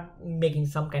start making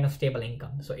some kind of stable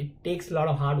income. So it takes a lot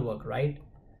of hard work, right?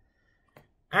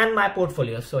 And my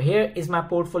portfolio. So here is my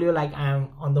portfolio. Like I'm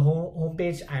on the home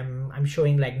page. I'm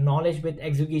showing like knowledge with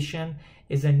execution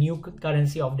is a new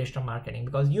currency of digital marketing,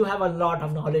 because you have a lot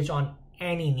of knowledge on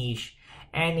any niche,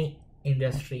 any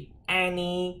industry,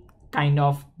 any kind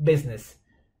of business,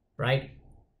 right?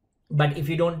 But if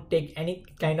you don't take any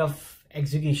kind of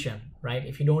execution, right?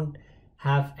 If you don't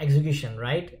have execution,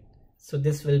 right? So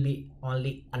this will be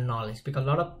only a knowledge, because a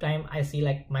lot of time I see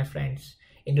like my friends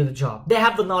into the job, they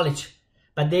have the knowledge,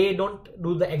 but they don't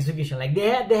do the execution. Like they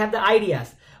have the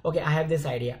ideas. Okay, I have this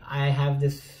idea, I have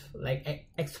this like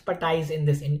expertise in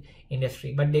this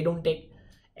industry, but they don't take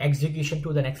execution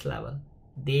to the next level.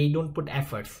 They don't put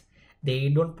efforts. They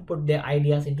don't put their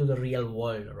ideas into the real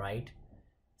world, right?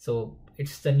 So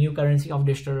it's the new currency of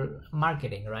digital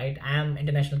marketing, right? I'm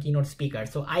international keynote speaker.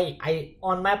 So I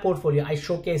on my portfolio, I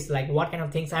showcase like what kind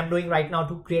of things I'm doing right now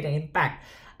to create an impact.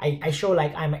 I show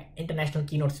like I'm an international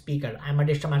keynote speaker. I'm a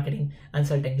digital marketing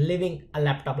consultant living a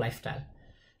laptop lifestyle.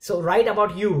 So write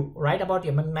about you, write about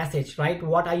your message, right?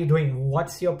 What are you doing?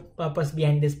 What's your purpose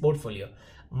behind this portfolio?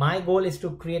 My goal is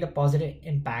to create a positive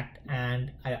impact,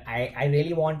 and I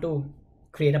really want to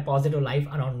create a positive life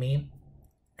around me.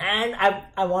 And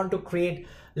I want to create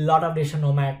a lot of digital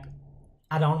nomad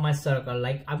around my circle.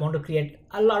 Like I want to create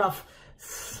a lot of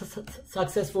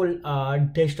successful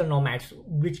digital nomads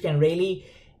which can really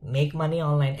make money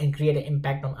online and create an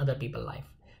impact on other people's life.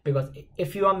 Because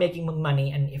if you are making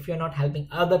money and if you're not helping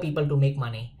other people to make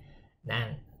money,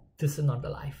 then this is not the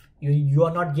life. You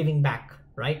are not giving back,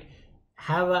 right?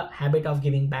 Have a habit of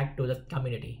giving back to the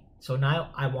community. So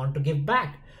now I want to give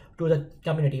back to the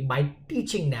community by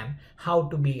teaching them how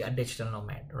to be a digital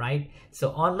nomad, right?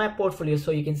 So on my portfolio, so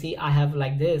you can see I have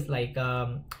like this, like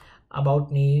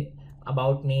about me,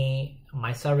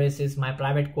 my services, my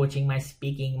private coaching, my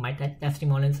speaking, my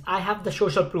testimonials. I have the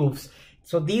social proofs.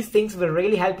 So these things will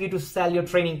really help you to sell your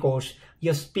training course,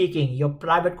 your speaking, your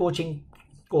private coaching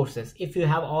courses. If you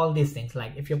have all these things,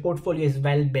 like if your portfolio is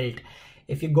well built,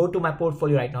 if you go to my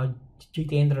portfolio right now,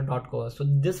 jitendra.co, so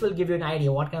this will give you an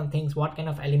idea what kind of things, what kind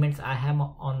of elements I have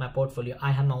on my portfolio.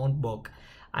 I have my own book,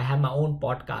 I have my own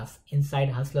podcast, Inside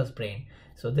Hustler's Brain.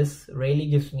 So this really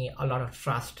gives me a lot of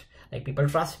trust. Like people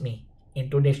trust me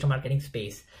into digital marketing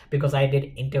space because I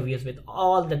did interviews with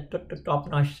all the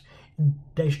top-notch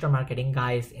digital marketing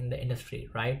guys in the industry,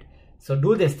 right? So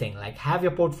do this thing, like have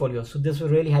your portfolio. So this will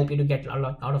really help you to get a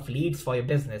lot of leads for your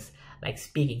business, like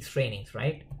speakings, trainings,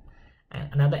 right? And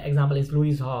another example is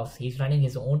Louis House. He's running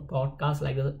his own podcast,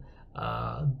 like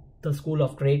the School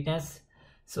of Greatness.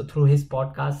 So through his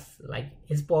podcast, like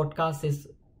his podcast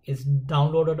is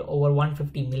downloaded over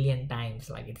 150 million times.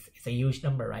 Like it's a huge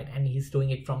number, right? And he's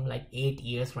doing it from like 8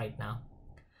 years right now.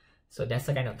 So that's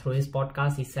the kind of, through his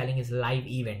podcast, he's selling his live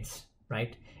events,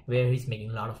 right? Where he's making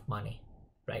a lot of money,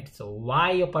 right? So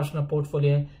why your personal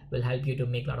portfolio will help you to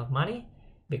make a lot of money?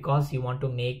 Because you want to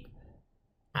make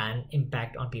an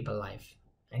impact on people's life.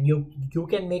 And you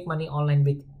can make money online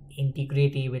with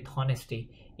integrity, with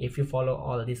honesty, if you follow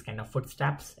all these kind of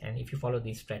footsteps and if you follow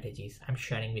these strategies I'm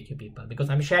sharing with you people. Because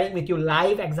I'm sharing with you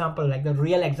live example, like the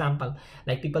real example,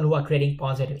 like people who are creating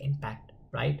positive impact,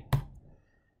 right?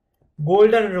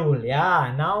 Golden rule.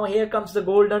 Yeah, now here comes the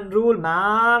golden rule,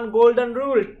 man. Golden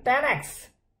rule, 10x.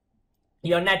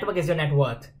 Your network is your net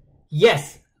worth.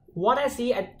 Yes, what I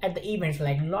see at the events,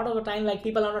 like a lot of the time, like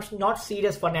people are not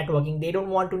serious for networking. They don't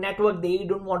want to network. They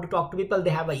don't want to talk to people. They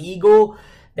have an ego.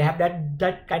 They have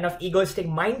that kind of egoistic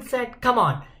mindset. Come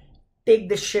on, take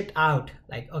this shit out.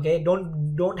 Like, okay,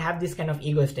 don't have this kind of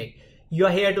egoistic. You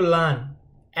are here to learn.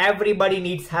 Everybody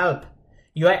needs help.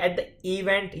 You are at the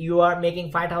event. You are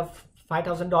making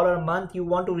 $5,000 a month. You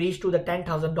want to reach to the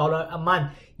 $10,000 a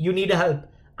month. You need help.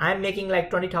 I'm making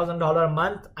like $20,000 a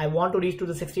month. I want to reach to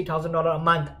the $60,000 a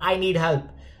month. I need help.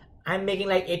 I'm making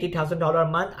like $80,000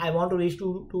 a month. I want to reach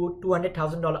to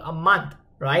 $200,000 a month,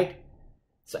 right?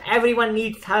 So everyone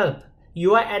needs help.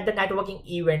 You are at the networking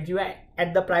event. You are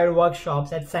at the private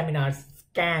workshops, at seminars.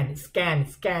 Scan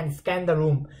the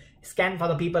room. Scan for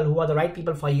the people who are the right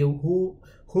people for you,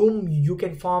 whom you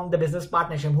can form the business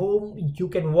partnership, whom you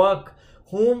can work,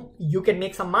 whom you can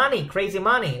make some money, crazy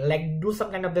money, like do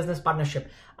some kind of business partnership.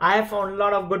 I have found a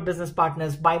lot of good business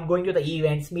partners by going to the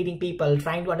events, meeting people,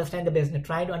 trying to understand the business,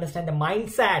 trying to understand the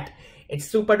mindset. It's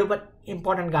super duper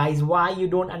important, guys. Why you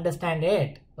don't understand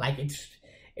it? Like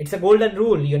it's a golden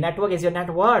rule. Your network is your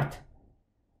net worth.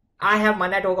 I have my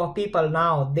network of people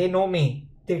now. They know me,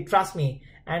 they trust me,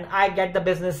 and I get the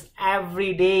business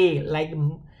every day. Like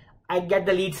I get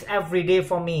the leads every day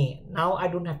for me. Now I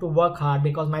don't have to work hard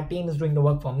because my team is doing the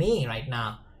work for me right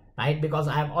now, right? Because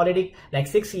I have already like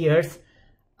 6 years,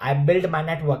 I built my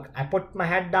network. I put my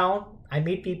head down. I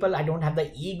meet people. I don't have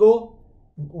the ego,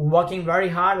 working very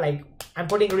hard. Like I'm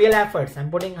putting real efforts.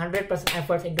 I'm putting 100%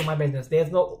 efforts into my business.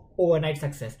 There's no overnight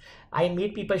success. I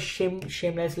meet people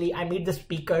shamelessly. I meet the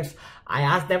speakers. I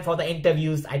ask them for the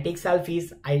interviews. I take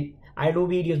selfies. I do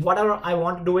videos, whatever I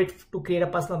want to do it to create a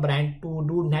personal brand, to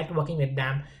do networking with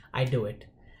them, I do it.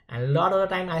 And a lot of the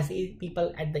time I see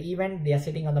people at the event, they are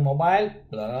sitting on the mobile,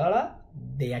 blah, blah, blah.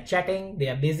 They are chatting, they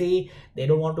are busy, they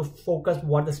don't want to focus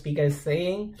what the speaker is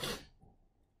saying.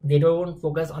 They don't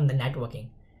focus on the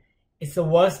networking. It's the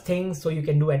worst thing so you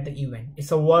can do at the event. It's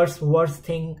the worst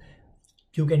thing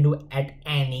you can do at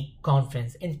any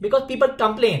conference. And because people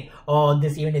complain, oh,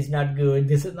 this event is not good,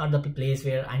 this is not the place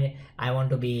where I want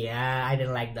to be. I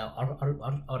didn't like the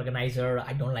organizer,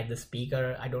 I don't like the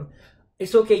speaker,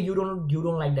 it's okay, you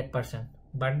don't like that person,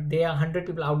 but there are 100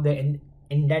 people out there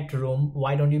in that room.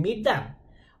 Why don't you meet them?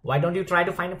 Why don't you try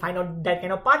to find out that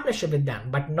kind of partnership with them?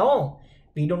 But no,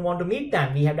 we don't want to meet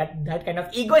them. We have that kind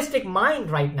of egoistic mind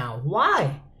right now.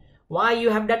 Why you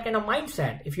have that kind of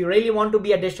mindset? If you really want to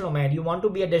be a digital nomad, you want to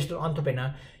be a digital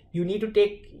entrepreneur, you need to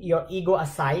take your ego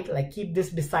aside, like keep this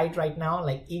beside right now,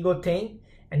 like ego thing,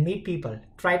 and meet people.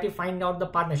 Try to find out the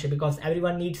partnership because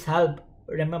everyone needs help.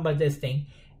 Remember this thing.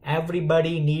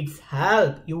 Everybody needs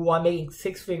help. You are making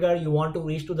 6-figure, you want to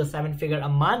reach to the 7-figure a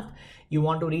month, you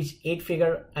want to reach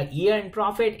 8-figure a year in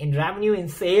profit, in revenue, in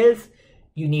sales,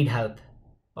 you need help.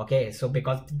 Okay, so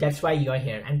because that's why you're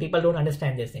here, and people don't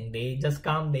understand this thing. They just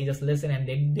come, they just listen, and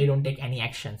they don't take any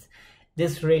actions.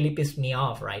 This really pissed me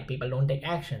off, right? People don't take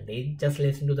action. They just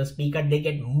listen to the speaker. They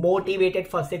get motivated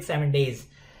for 6-7 days.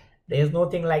 There's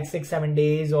nothing like 6-7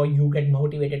 days or you get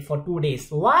motivated for 2 days.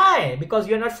 Why? Because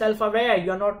you're not self-aware.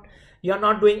 You're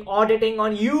not doing auditing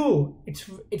on you.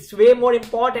 It's way more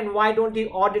important. Why don't you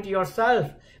audit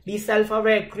yourself? Be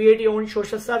self-aware. Create your own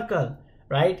social circle,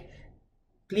 right?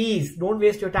 Please don't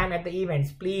waste your time at the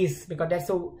events, please, because that's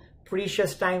a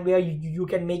precious time where you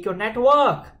can make your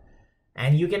network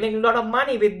and you can make a lot of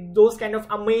money with those kind of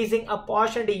amazing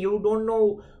opportunity. You don't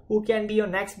know who can be your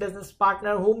next business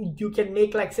partner, whom you can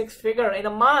make like 6-figure in a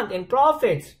month in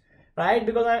profits, right?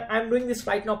 Because I'm doing this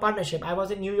right now partnership. I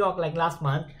was in New York like last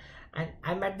month and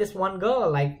I met this one girl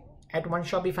like at one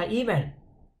Shopify event.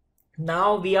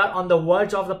 Now we are on the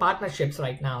verge of the partnerships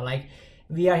right now. Like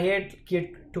we are here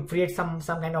to create some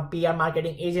kind of PR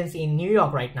marketing agency in New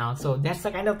York right now. So that's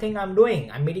the kind of thing I'm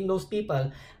doing. I'm meeting those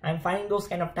people. I'm finding those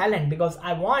kind of talent because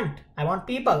I want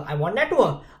people. I want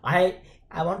network. I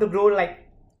want to grow like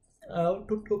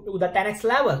to the 10x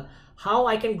level. How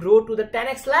I can grow to the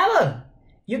 10x level?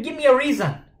 You give me a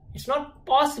reason. It's not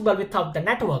possible without the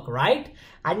network, right?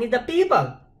 I need the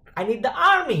people. I need the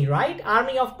army, right?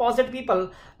 Army of positive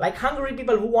people, like hungry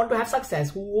people who want to have success,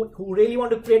 who really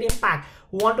want to create impact,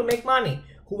 who want to make money,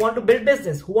 who want to build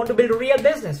business, who want to build a real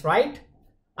business, right?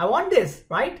 I want this,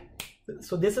 right?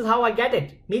 So this is how I get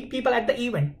it. Meet people at the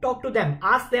event, talk to them,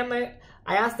 ask them.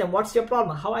 I ask them, what's your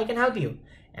problem? How I can help you?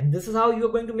 And this is how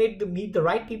you're going to meet the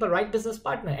right people, right business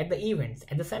partner at the events,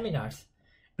 at the seminars.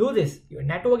 Do this. Your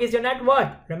network is your net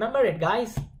worth. Remember it,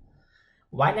 guys.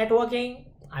 Why networking?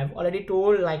 I've already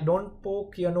told, like, don't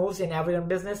poke your nose in everyone's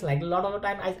business. Like a lot of the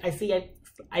time I see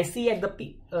at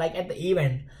the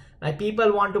event, like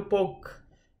people want to poke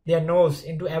their nose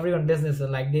into everyone's business.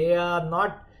 Like they are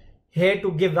not here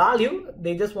to give value.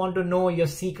 They just want to know your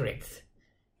secrets.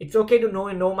 It's okay to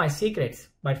know my secrets,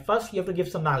 but first you have to give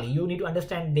some value. You need to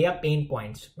understand their pain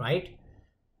points, right?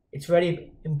 It's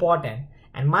very important.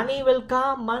 And money will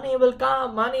come, money will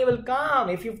come, money will come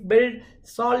if you build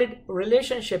solid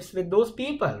relationships with those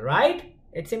people, right?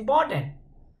 It's important.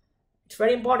 It's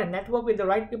very important. Network with the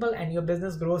right people and your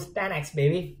business grows 10x,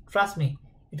 baby. Trust me,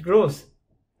 it grows.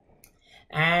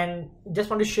 And just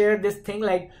want to share this thing,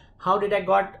 like how did I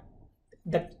got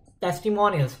the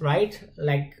testimonials, right?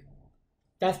 Like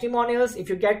testimonials, if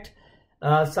you get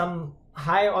some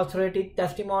high authority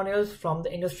testimonials from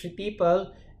the industry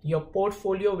people, your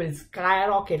portfolio will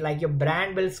skyrocket, like your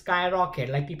brand will skyrocket,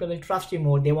 like people will trust you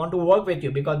more. They want to work with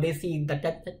you because they see the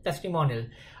testimonial.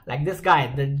 Like this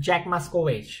guy, the Jack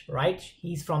Mascovich, right?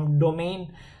 He's from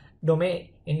domain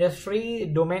industry,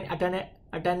 domain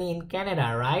attorney in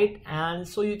Canada, right? And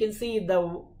so you can see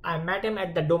I met him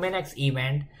at the Domain X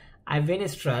event. I win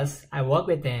his trust. I work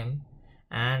with him,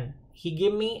 and he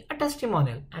gave me a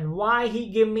testimonial. And why he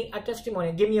gave me a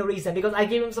testimonial? Give me a reason. Because I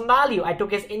gave him some value. I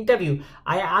took his interview.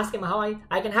 I asked him how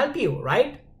I can help you,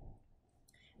 right?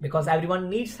 Because everyone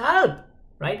needs help,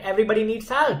 right? Everybody needs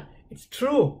help. It's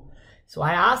true. So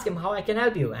I asked him how I can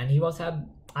help you, and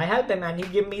I helped him, and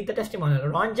he gave me the testimonial.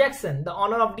 Ron Jackson, the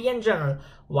owner of DN Journal,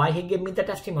 why he gave me the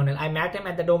testimonial? I met him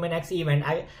at the Domain X event.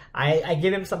 I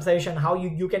gave him some suggestion how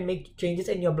you can make changes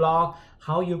in your blog,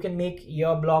 how you can make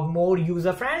your blog more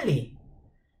user friendly.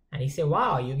 And he said,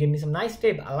 wow, you gave me some nice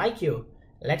tip. I like you.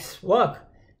 Let's work.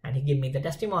 And he gave me the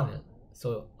testimonial.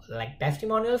 So like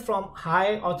testimonials from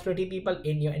high authority people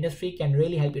in your industry can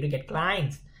really help you to get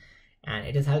clients. And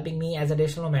it is helping me as a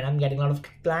digital nomad. I'm getting a lot of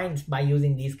clients by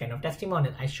using these kind of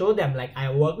testimonials. I show them, like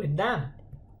I work with them.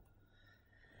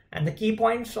 And the key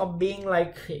points of being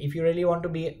like, if you really want to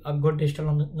be a good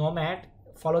digital nomad,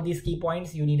 follow these key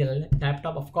points. You need a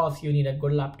laptop, of course. You need a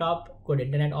good laptop, good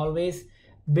internet always.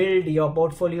 Build your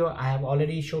portfolio. I have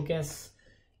already showcased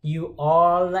you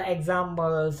all the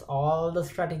examples, all the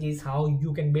strategies, how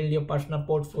you can build your personal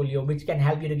portfolio, which can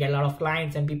help you to get a lot of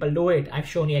clients, and people do it. I've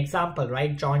shown you example,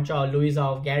 right? John Chow, Louis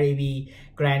Off, Gary Vee,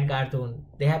 Grant Cardone,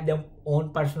 they have their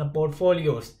own personal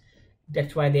portfolios.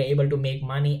 That's why they're able to make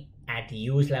money at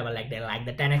huge level, like they're like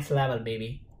the 10x level,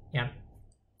 baby. Yeah.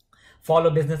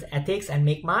 Follow business ethics and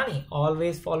make money.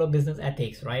 Always follow business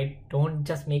ethics, right? Don't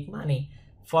just make money.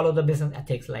 Follow the business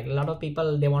ethics. Like a lot of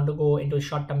people, they want to go into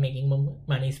short-term making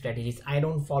money strategies. I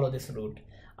don't follow this route.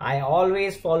 I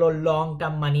always follow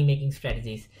long-term money making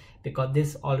strategies because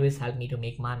this always helped me to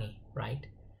make money, right?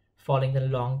 Following the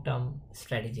long-term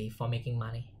strategy for making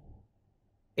money.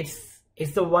 It's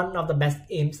the one of the best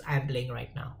games I'm playing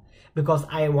right now because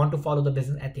I want to follow the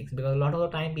business ethics, because a lot of the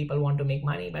time people want to make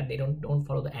money but they don't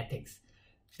follow the ethics.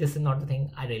 This is not the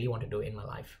thing I really want to do in my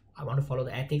life. I want to follow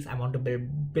the ethics. I want to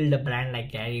build a brand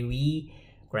like Gary Vee,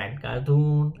 Grant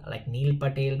Cardone, like Neil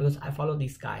Patel, because I follow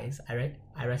these guys.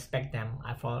 I respect them.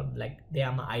 I follow, like, they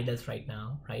are my idols right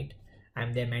now, right?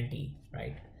 I'm their mentee,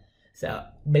 right? So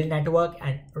build network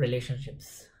and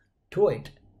relationships. Do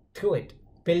it.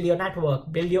 Build your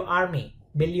network, build your army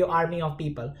of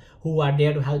people who are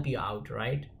there to help you out,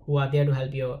 right? Who are there to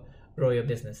help you grow your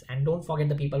business. And don't forget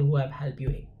the people who have helped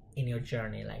you in your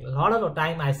journey. Like a lot of the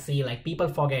time I see, like, people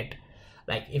forget,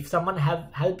 like, if someone have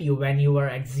helped you when you were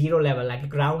at zero level, like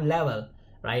ground level,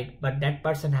 right? But that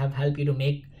person have helped you to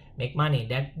make money.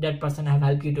 That person have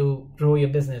helped you to grow your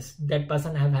business. That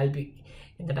person have helped you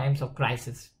in the times of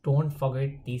crisis. Don't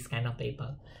forget these kind of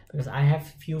people, because I have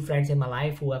few friends in my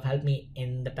life who have helped me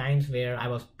in the times where I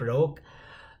was broke.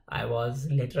 I was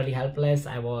literally helpless.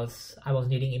 I was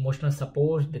needing emotional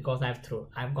support because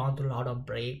I've gone through a lot of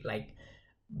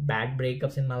bad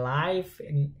breakups in my life,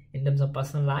 in terms of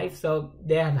personal life. So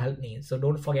they have helped me. So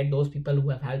don't forget those people who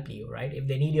have helped you, right? If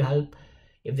they need your help,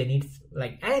 if they need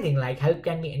like anything, like help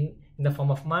can be in the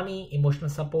form of money, emotional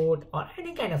support, or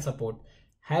any kind of support.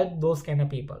 Help those kind of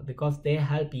people because they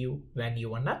help you when you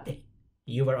were nothing.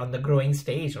 You were on the growing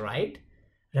stage, right?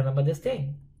 Remember this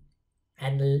thing.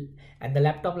 And the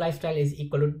laptop lifestyle is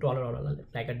equal to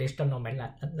like a digital nomad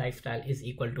lifestyle is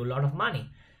equal to a lot of money.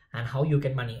 And how you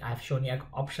can money, I've shown you an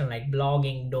option like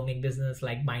blogging, domain business,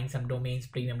 like buying some domains,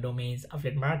 premium domains,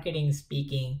 affiliate marketing,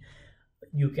 speaking.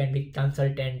 You can be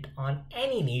consultant on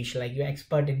any niche, like you're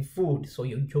expert in food, so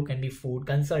you can be food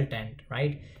consultant,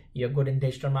 right? You're good in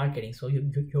digital marketing, so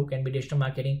you can be digital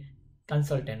marketing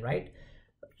consultant, right?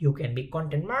 You can be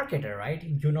content marketer, right?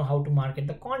 You know how to market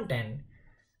the content.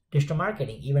 Digital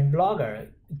marketing, even blogger,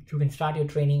 you can start your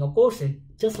training or courses,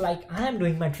 just like I am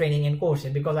doing my training and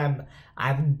courses, because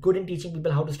I'm good in teaching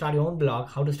people how to start your own blog,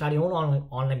 how to start your own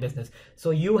online business.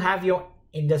 So you have your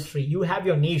industry, you have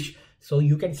your niche, so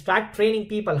you can start training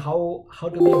people how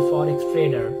to be a forex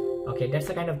trader. Okay, that's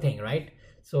the kind of thing, right?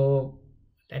 So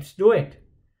let's do it.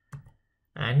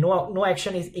 And no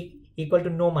action is equal to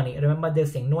no money. Remember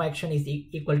this thing, no action is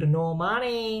equal to no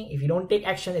money. If you don't take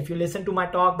action, if you listen to my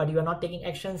talk but you are not taking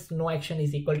actions, no action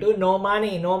is equal to no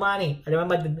money. No money.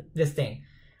 Remember this thing.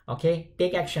 Okay,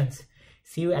 take actions.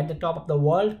 See you at the top of the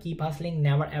world. Keep hustling,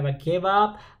 never ever give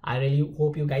up. I really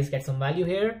hope you guys get some value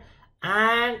here.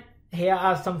 And here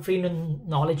are some free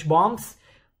knowledge bombs.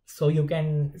 So you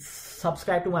can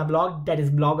subscribe to my blog, that is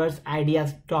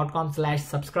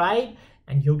bloggersideas.com/subscribe,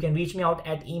 and you can reach me out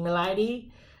at email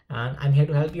ID, and I'm here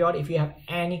to help you out if you have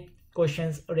any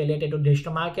questions related to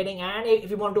digital marketing. And if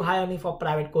you want to hire me for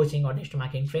private coaching or digital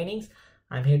marketing trainings,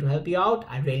 I'm here to help you out.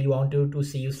 I really want to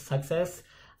see you success,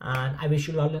 and I wish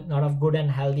you a lot of good and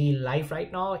healthy life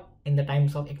right now in the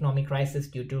times of economic crisis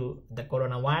due to the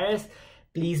coronavirus.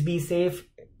 Please be safe,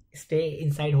 stay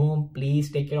inside home, please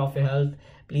take care of your health,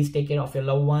 please take care of your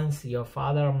loved ones, your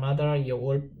father or mother, your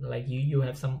old, like you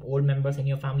have some old members in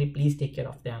your family, please take care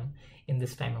of them in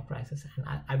this time of crisis. And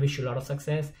I wish you a lot of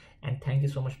success, and thank you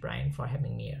so much, Brian, for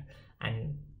having me here.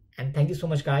 And thank you so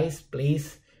much, guys.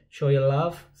 Please show your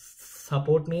love,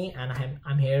 support me, and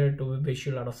I'm here to wish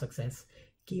you a lot of success.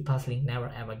 Keep hustling,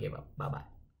 never ever give up. Bye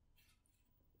bye.